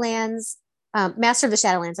Shadowlands,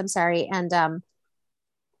 I'm sorry, and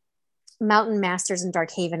Mountain Masters in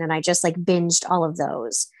Darkhaven. And I just like binged all of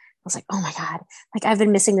those. I was like, oh my God, like I've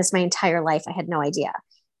been missing this my entire life. I had no idea.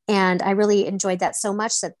 And I really enjoyed that so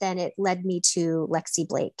much that then it led me to Lexi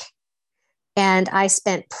Blake. And I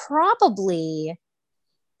spent probably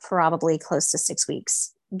close to 6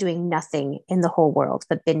 weeks doing nothing in the whole world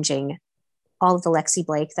but binging all of the Lexi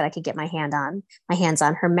Blake that I could get my hands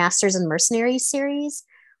on. Her Masters and Mercenaries series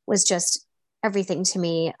was just everything to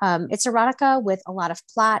me. It's erotica with a lot of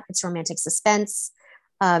plot. It's romantic suspense.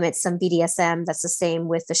 It's some BDSM. That's the same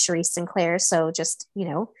with the Cherise Sinclair. So just,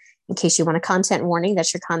 in case you want a content warning,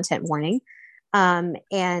 that's your content warning. And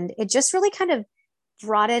it just really kind of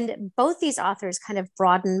both these authors kind of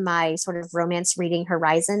broadened my sort of romance reading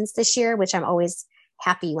horizons this year, which I'm always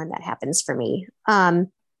happy when that happens for me. A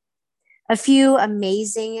few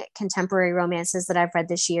amazing contemporary romances that I've read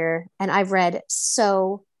this year, and I've read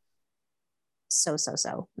so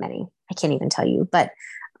many. I can't even tell you, but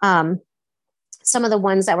some of the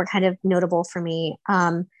ones that were kind of notable for me.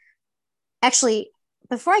 Actually,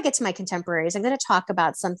 before I get to my contemporaries, I'm going to talk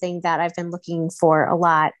about something that I've been looking for a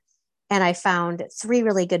lot. And I found 3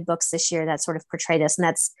 really good books this year that sort of portray this, and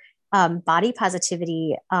that's body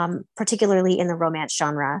positivity, particularly in the romance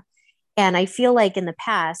genre. And I feel like in the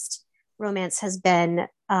past, romance has been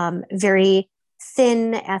very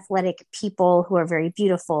thin, athletic people who are very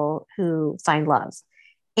beautiful who find love.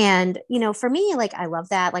 And, for me, like, I love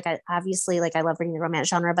that. Like, I love reading the romance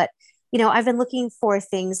genre, but, I've been looking for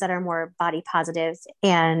things that are more body positive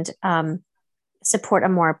and support a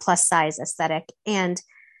more plus size aesthetic. And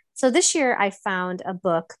so this year I found a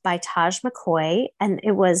book by Taj McCoy, and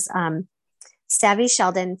it was Savvy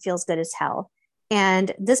Sheldon Feels Good as Hell.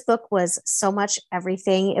 And this book was so much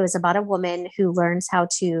everything. It was about a woman who learns how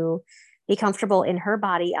to be comfortable in her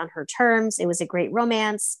body on her terms. It was a great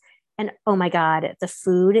romance. And oh my God, the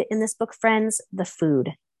food in this book, friends, the food.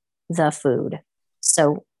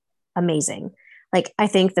 So amazing. Like, I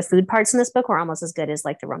think the food parts in this book were almost as good as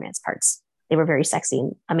like the romance parts. They were very sexy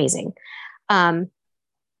and amazing.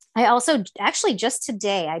 I also actually just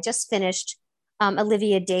today, I just finished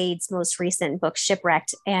Olivia Dade's most recent book,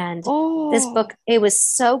 Shipwrecked. And this book, it was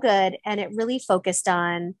so good. And it really focused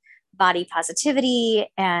on body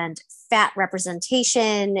positivity and fat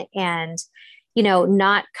representation and,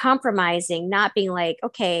 not compromising, not being like,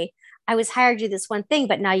 okay, I was hired to do this one thing,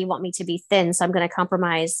 but now you want me to be thin. So I'm going to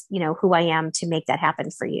compromise, who I am to make that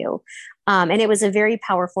happen for you. And it was a very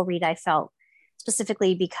powerful read, I felt,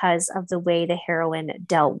 specifically because of the way the heroine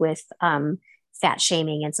dealt with fat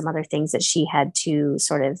shaming and some other things that she had to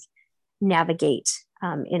sort of navigate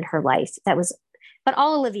in her life. But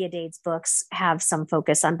all Olivia Dade's books have some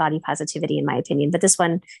focus on body positivity, in my opinion. But this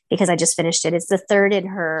one, because I just finished it, it's the 3rd in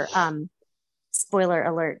her spoiler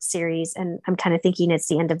alert series. And I'm kind of thinking it's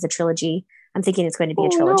the end of the trilogy. I'm thinking it's going to be a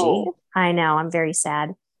trilogy. No. I know, I'm very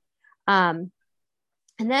sad. And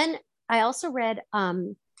then I also read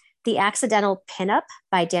The Accidental Pinup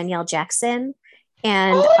by Danielle Jackson.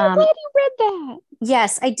 And I'm glad you read that.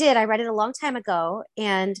 Yes, I did. I read it a long time ago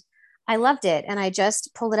and I loved it. And I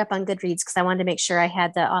just pulled it up on Goodreads because I wanted to make sure I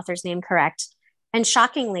had the author's name correct. And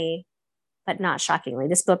shockingly, but not shockingly,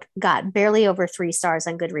 this book got barely over 3 stars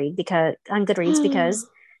on Goodreads because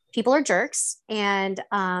people are jerks. And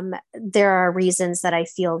there are reasons that I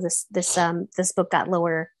feel this book got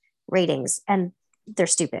lower ratings, and they're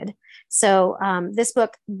stupid. So this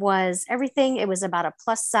book was everything. It was about a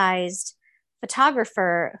plus-sized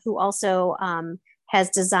photographer who also has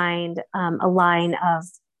designed a line of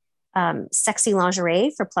sexy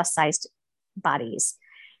lingerie for plus-sized bodies.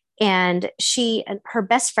 And her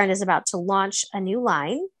best friend is about to launch a new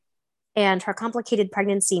line, and her complicated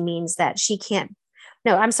pregnancy means that she's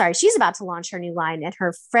about to launch her new line, and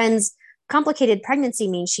her friend's complicated pregnancy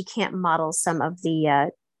means she can't model some of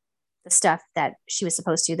the stuff that she was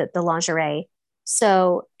supposed to, the lingerie.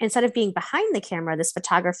 So instead of being behind the camera, this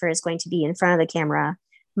photographer is going to be in front of the camera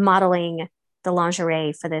modeling the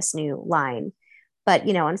lingerie for this new line. But,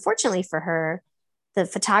 unfortunately for her, the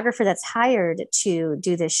photographer that's hired to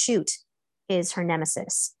do this shoot is her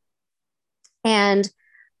nemesis. And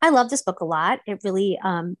I love this book a lot. It really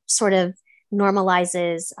sort of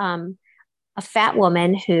normalizes a fat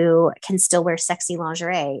woman who can still wear sexy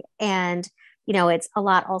lingerie. And, it's a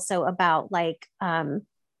lot also about like,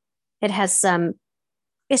 it has some,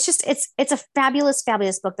 it's a fabulous,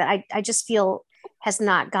 fabulous book that I just feel has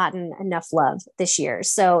not gotten enough love this year.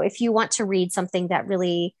 So if you want to read something that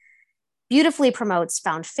really beautifully promotes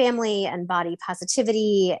found family and body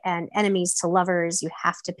positivity and enemies to lovers, you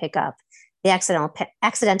have to pick up The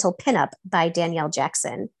Accidental Pinup by Danielle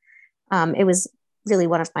Jackson. It was really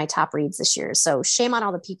one of my top reads this year. So shame on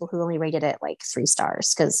all the people who only rated it like 3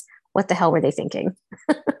 stars, because what the hell were they thinking?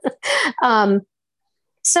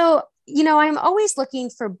 So, I'm always looking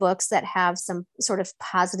for books that have some sort of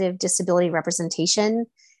positive disability representation.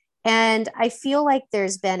 And I feel like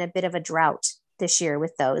there's been a bit of a drought this year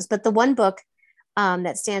with those. But the one book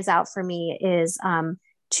that stands out for me is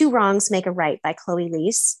Two Wrongs Make a Right by Chloe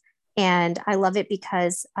Leese. And I love it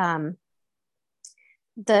because the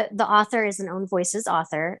author is an Own Voices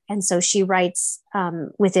author. And so she writes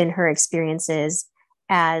within her experiences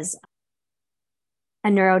as a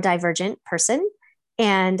neurodivergent person.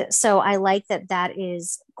 And so I like that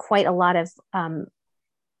is quite a lot of,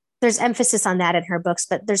 there's emphasis on that in her books,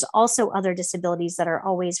 but there's also other disabilities that are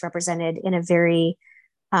always represented in a very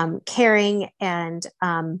caring and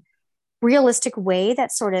realistic way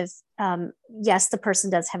that sort of, yes, the person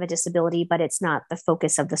does have a disability, but it's not the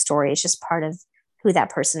focus of the story. It's just part of who that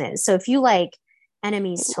person is. So if you like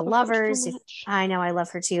Enemies to Lovers, I know I love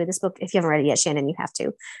her too. This book, if you haven't read it yet, Shannon, you have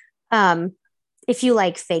to. If you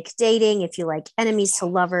like fake dating, if you like Enemies to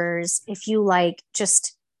Lovers, if you like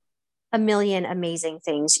just a million amazing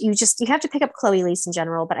things, you have to pick up Chloe Leese in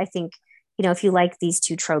general. But I think, if you like these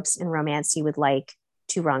two tropes in romance, you would like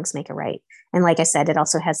Two Wrongs Make a Right. And like I said, it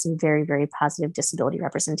also has some very, very positive disability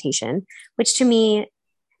representation, which to me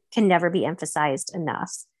can never be emphasized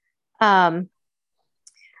enough. A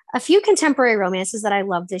few contemporary romances that I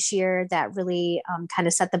love this year that really kind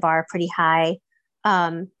of set the bar pretty high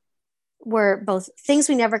were both Things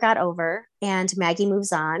We Never Got Over and Maggie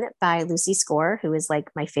Moves On by Lucy Score, who is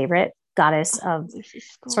like my favorite goddess of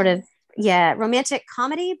sort of, romantic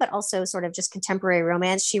comedy, but also sort of just contemporary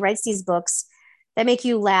romance. She writes these books that make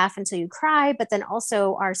you laugh until you cry, but then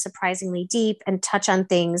also are surprisingly deep and touch on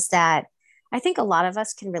things that I think a lot of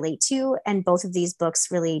us can relate to. And both of these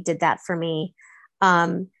books really did that for me.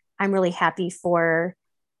 I'm really happy for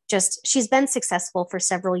she's been successful for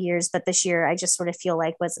several years, but this year I just sort of feel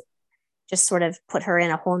like was just sort of put her in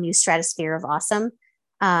a whole new stratosphere of awesome.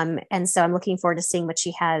 And so I'm looking forward to seeing what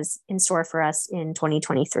she has in store for us in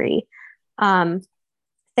 2023.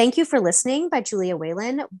 Thank You for Listening by Julia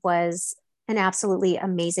Whelan was an absolutely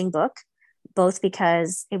amazing book, both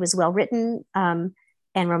because it was well written and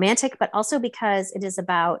romantic, but also because it is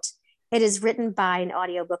written by an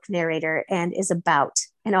audiobook narrator and is about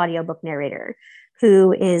an audiobook narrator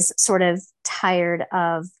who is sort of tired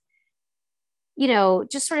of,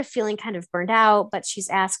 just sort of feeling kind of burned out, but she's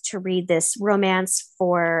asked to read this romance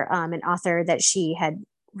for an author that she had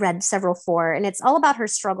read several for. And it's all about her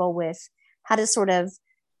struggle with how to sort of,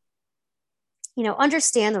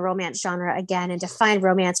 understand the romance genre again and define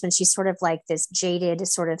romance when she's sort of like this jaded,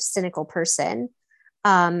 sort of cynical person.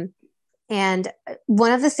 And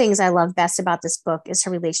one of the things I love best about this book is her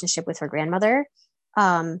relationship with her grandmother.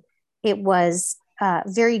 It was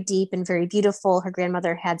very deep and very beautiful. Her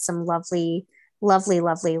grandmother had some lovely, lovely,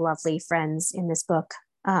 lovely, lovely friends in this book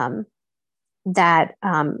that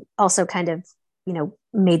also kind of,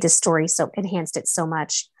 made this story enhanced it so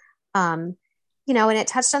much. And it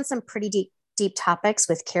touched on some pretty deep topics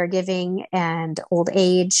with caregiving and old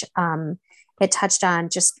age. It touched on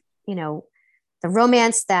just, the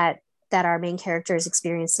romance that our main character is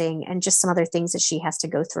experiencing and just some other things that she has to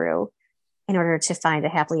go through in order to find a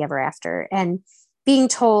happily ever after. And being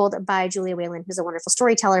told by Julia Whelan, who's a wonderful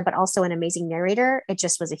storyteller, but also an amazing narrator, it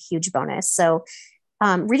just was a huge bonus. So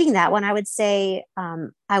reading that one, I would say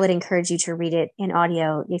I would encourage you to read it in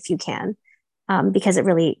audio if you can, because it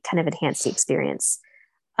really kind of enhanced the experience.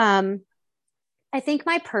 I think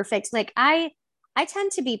my perfect, I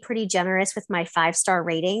tend to be pretty generous with my 5-star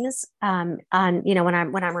ratings on, when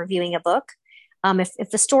I'm reviewing a book.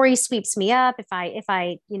 If the story sweeps me up, if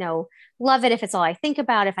I love it, if it's all I think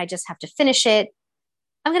about, if I just have to finish it,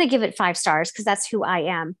 I'm going to give it 5 stars because that's who I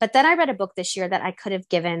am. But then I read a book this year that I could have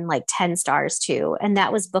given like 10 stars to, and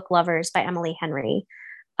that was Book Lovers by Emily Henry.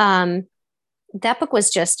 That book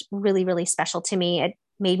was just really, really special to me. It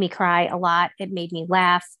made me cry a lot. It made me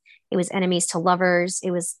laugh. It was enemies to lovers.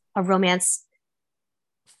 It was a romance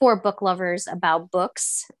for book lovers about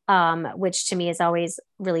books, which to me is always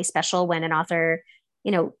really special when an author,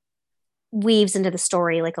 weaves into the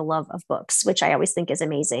story like a love of books, which I always think is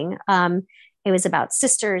amazing. It was about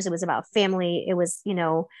sisters. It was about family. It was,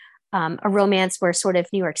 a romance where sort of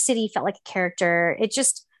New York City felt like a character.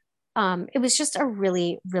 It was just a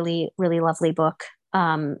really, really, really lovely book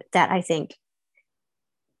that I think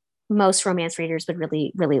most romance readers would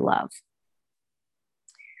really, really love.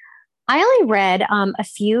 I only read a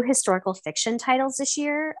few historical fiction titles this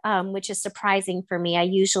year, which is surprising for me. I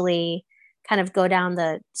usually kind of go down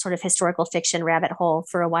the sort of historical fiction rabbit hole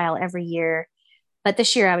for a while every year. But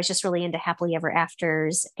this year I was just really into happily ever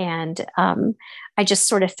afters. And I just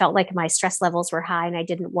sort of felt like my stress levels were high and I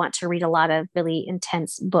didn't want to read a lot of really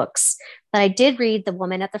intense books. But I did read The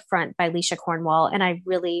Woman at the Front by Alicia Cornwall, and I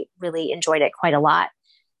really, really enjoyed it quite a lot.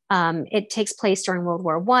 It takes place during World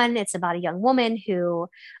War One. It's about a young woman who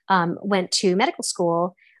went to medical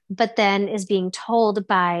school, but then is being told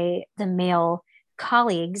by the male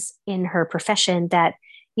colleagues in her profession that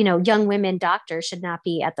young women doctors should not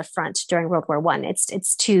be at the front during World War One.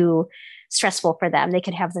 It's too stressful for them. They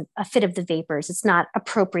could have a fit of the vapors. It's not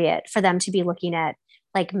appropriate for them to be looking at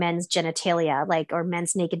like men's genitalia, like or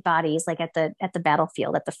men's naked bodies, like at the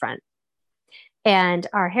battlefield at the front. And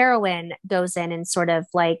our heroine goes in and sort of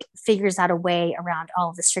like figures out a way around all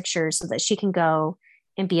of the strictures so that she can go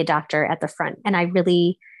and be a doctor at the front. And I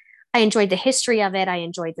enjoyed the history of it. I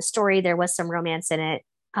enjoyed the story. There was some romance in it.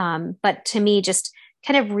 But to me, just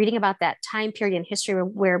kind of reading about that time period in history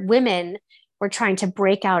where women were trying to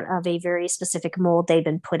break out of a very specific mold they've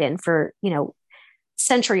been put in for,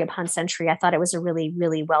 century upon century. I thought it was a really,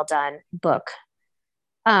 really well done book.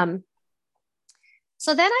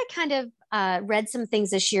 So then I kind of read some things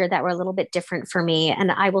this year that were a little bit different for me.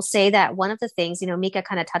 And I will say that one of the things, Mika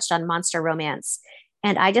kind of touched on monster romance.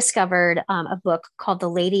 And I discovered a book called The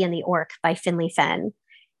Lady and the Orc by Finley Fenn.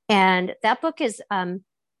 And that book is, I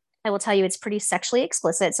will tell you, it's pretty sexually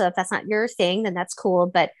explicit. So if that's not your thing, then that's cool.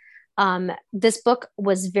 But this book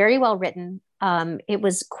was very well written. It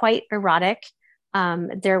was quite erotic.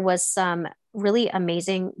 There was some really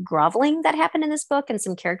amazing groveling that happened in this book and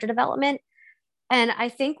some character development. And I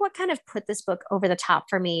think what kind of put this book over the top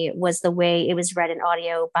for me was the way it was read in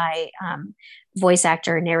audio by voice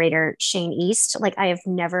actor, narrator Shane East. Like I have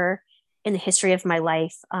never in the history of my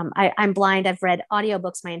life, I'm blind. I've read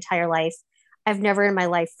audiobooks my entire life. I've never in my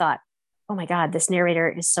life thought, oh my God, this narrator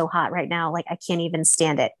is so hot right now. Like I can't even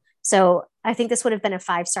stand it. So I think this would have been a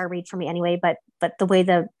 5-star read for me anyway, but the way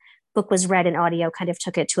the book was read in audio kind of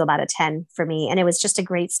took it to about a 10 for me. And it was just a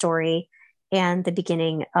great story and the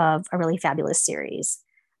beginning of a really fabulous series.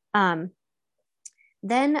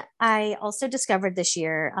 Then I also discovered this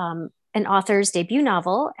year an author's debut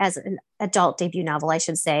novel, as an adult debut novel, I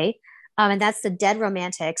should say. And that's The Dead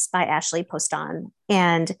Romantics by Ashley Poston.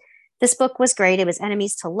 And this book was great. It was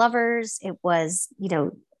enemies to lovers. It was,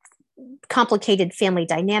 complicated family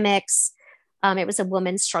dynamics. It was a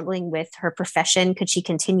woman struggling with her profession. Could she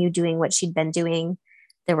continue doing what she'd been doing?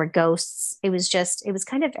 There were ghosts. It was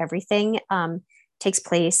kind of everything. Takes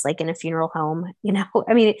place like in a funeral home,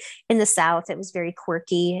 I mean, in the South, it was very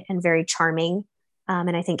quirky and very charming.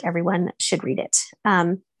 And I think everyone should read it.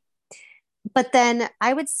 But then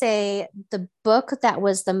I would say the book that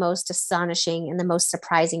was the most astonishing and the most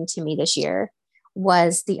surprising to me this year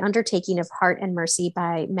was The Undertaking of Heart and Mercy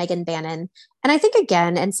by Megan Bannon. And I think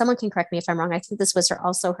again, and someone can correct me if I'm wrong, I think this was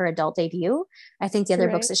also her adult debut. I think the other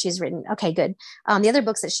books that she's written, okay, good. The other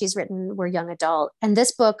books that she's written were young adult. And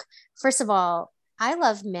this book, first of all, I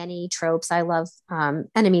love many tropes. I love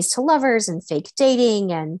enemies to lovers and fake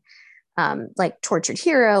dating and like tortured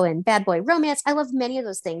hero and bad boy romance. I love many of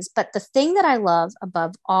those things. But the thing that I love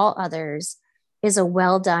above all others is a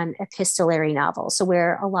well done epistolary novel. So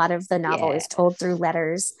where a lot of the novel is told through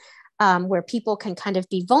letters, where people can kind of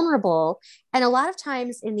be vulnerable. And a lot of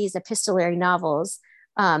times in these epistolary novels,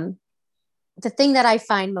 the thing that I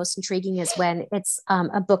find most intriguing is when it's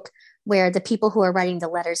a book where the people who are writing the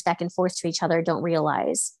letters back and forth to each other don't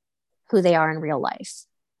realize who they are in real life.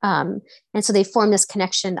 And so they form this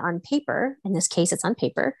connection on paper. In this case, it's on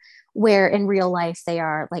paper, where in real life, they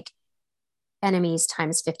are like enemies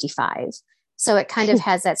times 55. So it kind of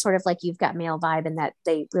has that sort of like You've Got Mail vibe, and that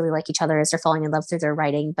they really like each other as they're falling in love through their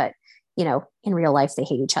writing. But, in real life, they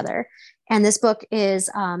hate each other. And this book is,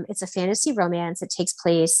 it's a fantasy romance. It takes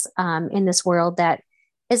place in this world that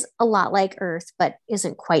is a lot like Earth, but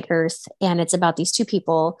isn't quite Earth. And it's about these two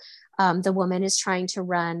people. The woman is trying to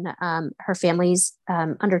run her family's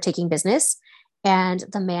undertaking business. And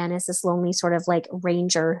the man is this lonely sort of like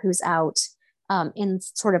ranger who's out in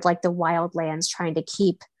sort of like the wild lands trying to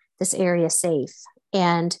keep this area safe.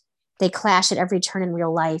 And they clash at every turn in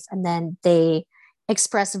real life. And then they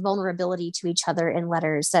express vulnerability to each other in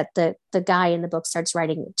letters that the guy in the book starts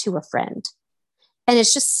writing to a friend. And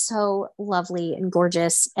it's just so lovely and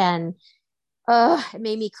gorgeous. And it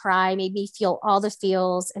made me cry, made me feel all the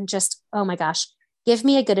feels, and just, oh my gosh, give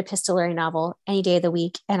me a good epistolary novel any day of the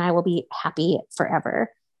week and I will be happy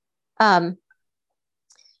forever.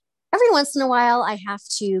 every once in a while, I have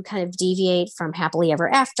to kind of deviate from happily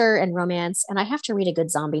ever after and romance, and I have to read a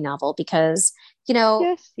good zombie novel because,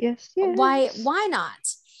 Yes, yes, yes. why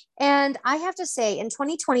not? And I have to say, in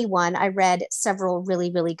 2021, I read several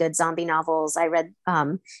really, really good zombie novels. I read,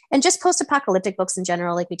 and just post-apocalyptic books in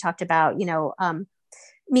general, like we talked about.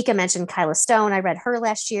 Mika mentioned Kyla Stone. I read her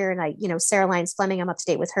last year, and Sarah Lyons Fleming. I'm up to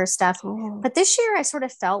date with her stuff. Oh. But this year, I sort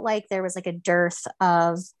of felt like there was like a dearth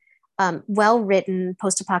of well-written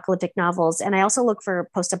post-apocalyptic novels, and I also look for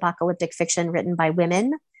post-apocalyptic fiction written by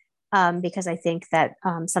women because I think that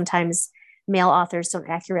sometimes male authors don't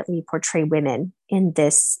accurately portray women in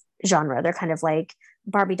this genre. They're kind of like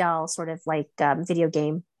Barbie doll, sort of like video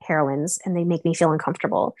game heroines, and they make me feel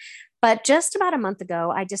uncomfortable. But just about a month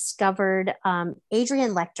ago, I discovered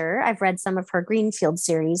Adrienne Lecter. I've read some of her Greenfield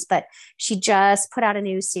series, but she just put out a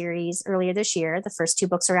new series earlier this year. The first 2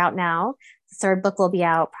 books are out now. The third book will be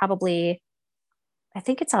out probably, I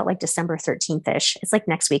think it's out like December 13th ish. It's like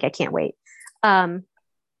next week. I can't wait.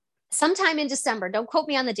 Sometime in December. Don't quote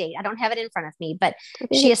me on the date. I don't have it in front of me, but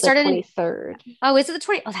she has started. The 23rd. Oh, is it the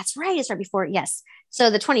 20? Oh, that's right. It's right before. Yes. So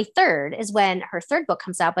the 23rd is when her third book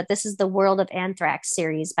comes out, but this is the World of Anthrax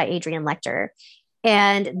series by Adrienne Lecter.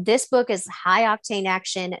 And this book is high octane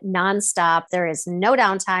action nonstop. There is no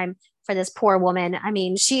downtime for this poor woman. I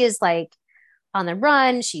mean, she is like on the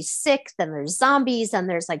run. She's sick. Then there's zombies. Then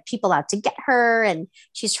there's like people out to get her. And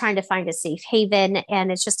she's trying to find a safe haven. And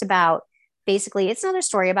it's just about, basically, it's another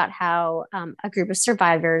story about how a group of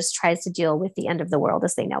survivors tries to deal with the end of the world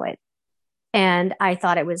as they know it. And I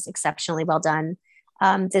thought it was exceptionally well done.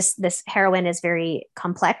 This heroine is very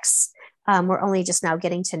complex. We're only just now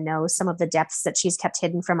getting to know some of the depths that she's kept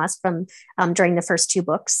hidden from us from during the first 2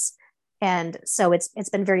 books. And so it's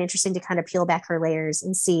been very interesting to kind of peel back her layers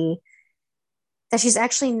and see that she's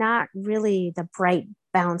actually not really the bright,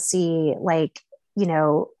 bouncy, like,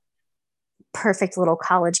 perfect little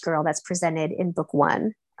college girl that's presented in book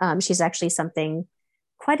 1. She's actually something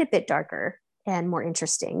quite a bit darker and more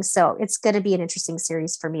interesting. So it's going to be an interesting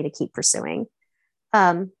series for me to keep pursuing.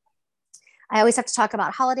 I always have to talk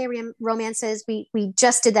about holiday romances. We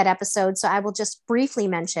just did that episode, so I will just briefly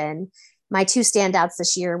mention my 2 standouts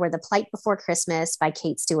this year were The Plight Before Christmas by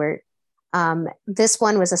Kate Stewart. This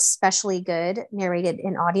one was especially good, narrated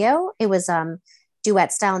in audio. It was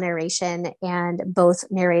duet style narration, and both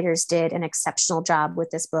narrators did an exceptional job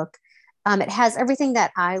with this book. It has everything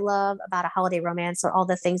that I love about a holiday romance, so all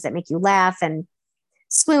the things that make you laugh and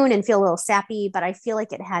swoon and feel a little sappy, but I feel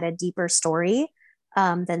like it had a deeper story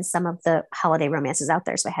than some of the holiday romances out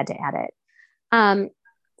there, so I had to add it.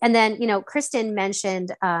 And then, Kristen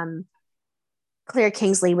mentioned Claire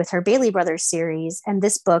Kingsley with her Bailey Brothers series, and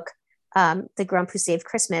this book, The Grump Who Saved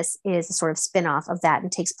Christmas, is a sort of spin-off of that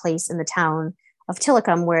and takes place in the town of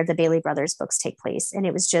Tillicum, where the Bailey Brothers books take place. And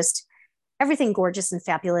it was just everything gorgeous and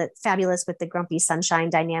fabulous with the grumpy sunshine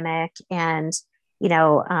dynamic and,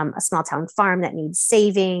 a small town farm that needs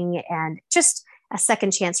saving and just a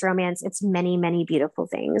second chance romance. It's many, many beautiful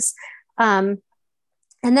things. And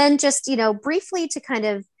then just, briefly to kind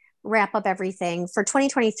of wrap up everything for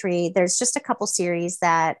 2023, there's just a couple series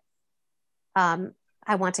that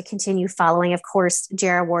I want to continue following. Of course,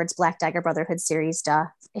 J.R. Ward's Black Dagger Brotherhood series.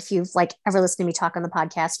 If you've ever listened to me talk on the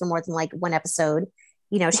podcast for more than 1 episode,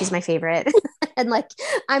 she's my favorite. And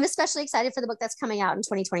I'm especially excited for the book that's coming out in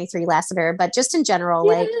 2023, Lassiter. But just in general,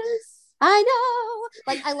 Yes. I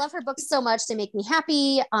know, I love her books so much. They make me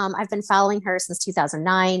happy. I've been following her since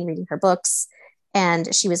 2009, reading her books,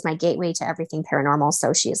 and she was my gateway to everything paranormal.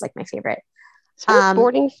 So she is my favorite. Is her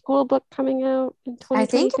boarding school book coming out in 2023? I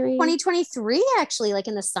think in 2023, actually,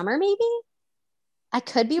 in the summer, maybe. I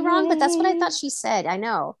could be wrong, but that's what I thought she said. I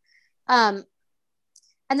know.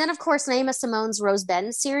 And then, of course, Naima Simone's Rose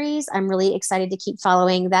Bend series, I'm really excited to keep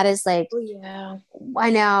following. That is oh yeah, I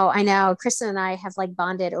know. Kristen and I have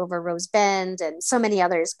bonded over Rose Bend and so many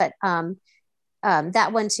others, but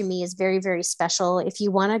that one to me is very, very special. If you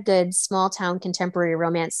want a good small town contemporary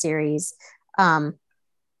romance series, you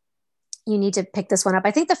need to pick this one up.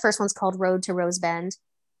 I think the first one's called Road to Rose Bend.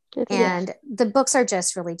 And the books are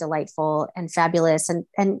just really delightful and fabulous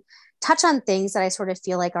and touch on things that I sort of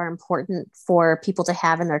feel are important for people to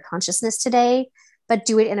have in their consciousness today, but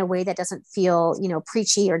do it in a way that doesn't feel,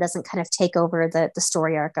 preachy or doesn't kind of take over the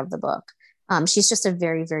story arc of the book. She's just a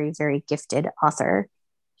very, very, very gifted author.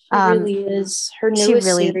 She really is. Her newest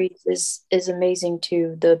series is amazing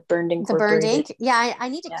too. The Burned Incorporated. The Burned Ink. Yeah, I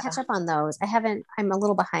need to catch up on those. I'm a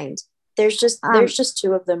little behind. There's just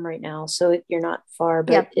 2 of them right now, so you're not far,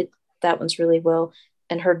 but that one's really well,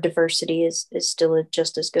 and her diversity is still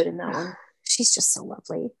just as good in that one. She's just so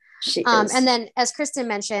lovely. She is. And then, as Kristen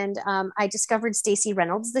mentioned, I discovered Stacey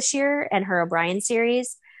Reynolds this year and her O'Brien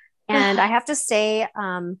series. And I have to say,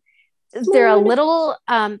 they're a little,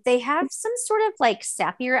 they have some sort of like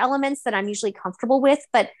sappier elements that I'm usually comfortable with,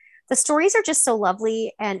 but the stories are just so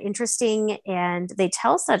lovely and interesting. And they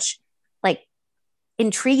tell such like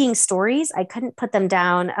intriguing stories. I couldn't put them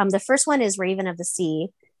down. The first one is Raven of the Sea,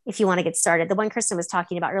 if you want to get started. The one Kristen was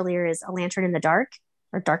talking about earlier is A Lantern in the Dark.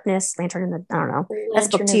 Or Darkness, Lantern in the, I don't know. That's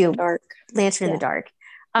book 2. Lantern in the Dark.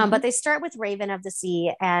 But they start with Raven of the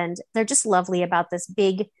Sea, and they're just lovely about this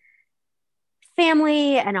big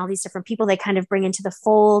family and all these different people they kind of bring into the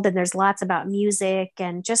fold. And there's lots about music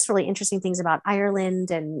and just really interesting things about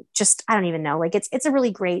Ireland and just, I don't even know, like it's a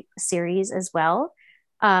really great series as well.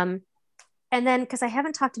 And then, because I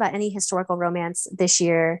haven't talked about any historical romance this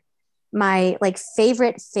year, my like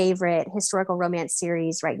favorite historical romance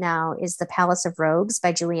series right now is The Palace of Rogues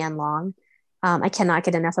by Julianne Long. I cannot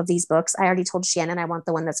get enough of these books. I already told Shannon I want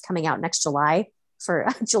the one that's coming out next July for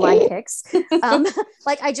July picks.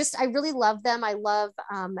 Like I really love them. I love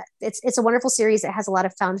it's a wonderful series. It has a lot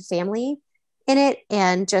of found family in it,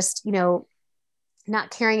 and just, you know,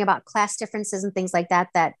 not caring about class differences and things like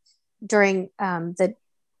that during the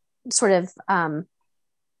sort of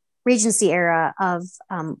Regency era of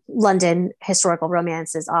London, historical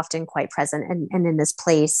romance is often quite present. And in this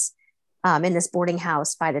place, in this boarding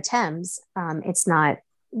house by the Thames, it's not,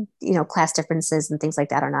 you know, class differences and things like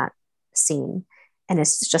that are not seen. And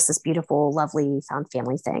it's just this beautiful, lovely found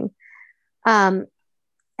family thing. And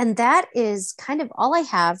that is kind of all I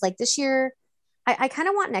have. Like this year, I kind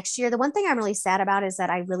of want next year. The one thing I'm really sad about is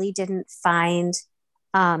that I really didn't find,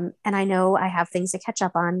 and I know I have things to catch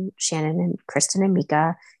up on, Shannon and Kristen and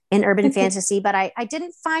Mika, in urban fantasy, but I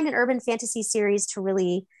didn't find an urban fantasy series to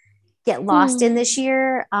really get lost in this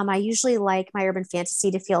year. I usually like my urban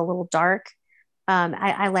fantasy to feel a little dark.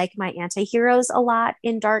 I like my anti-heroes a lot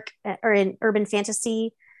in dark or in urban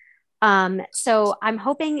fantasy. So I'm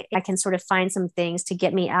hoping I can sort of find some things to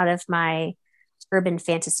get me out of my urban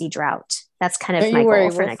fantasy drought. That's kind of my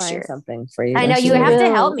goal for next year. Something for you. I know you have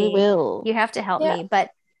to help me. Will. You have to help me, but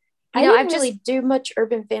I didn't really do much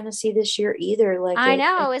urban fantasy this year either. Like I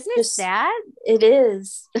know, isn't it sad? It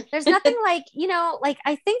is. There's nothing like, you know, like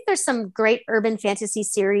I think there's some great urban fantasy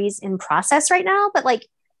series in process right now, but like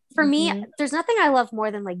for me, there's nothing I love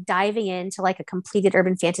more than like diving into like a completed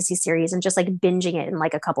urban fantasy series and just like binging it in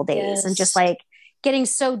like a couple days and just like getting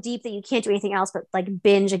so deep that you can't do anything else but like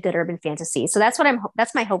binge a good urban fantasy. So that's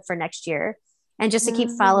that's my hope for next year. And just to keep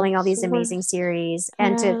following all these amazing series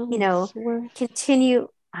and to, you know, continue.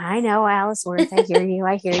 I know Alice Worth. I hear you.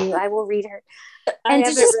 I will read her. And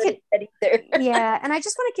to just yeah, and I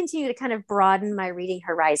just want to continue to kind of broaden my reading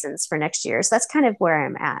horizons for next year. So that's kind of where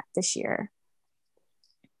I'm at this year.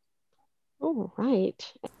 All right.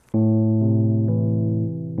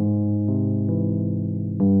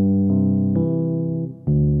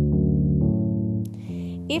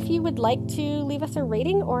 If you would like to leave us a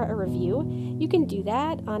rating or a review, you can do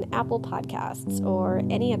that on Apple Podcasts or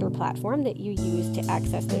any other platform that you use to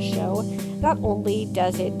access the show. Not only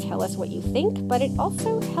does it tell us what you think, but it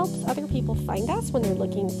also helps other people find us when they're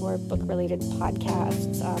looking for book-related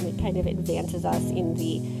podcasts. It kind of advances us in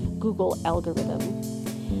the Google algorithm.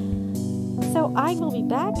 So I will be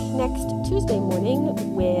back next Tuesday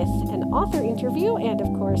morning with an author interview and, of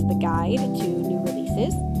course, the guide to new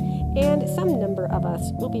releases. And some number of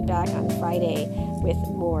us will be back on Friday with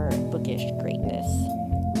more bookish greatness.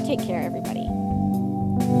 Take care, everybody.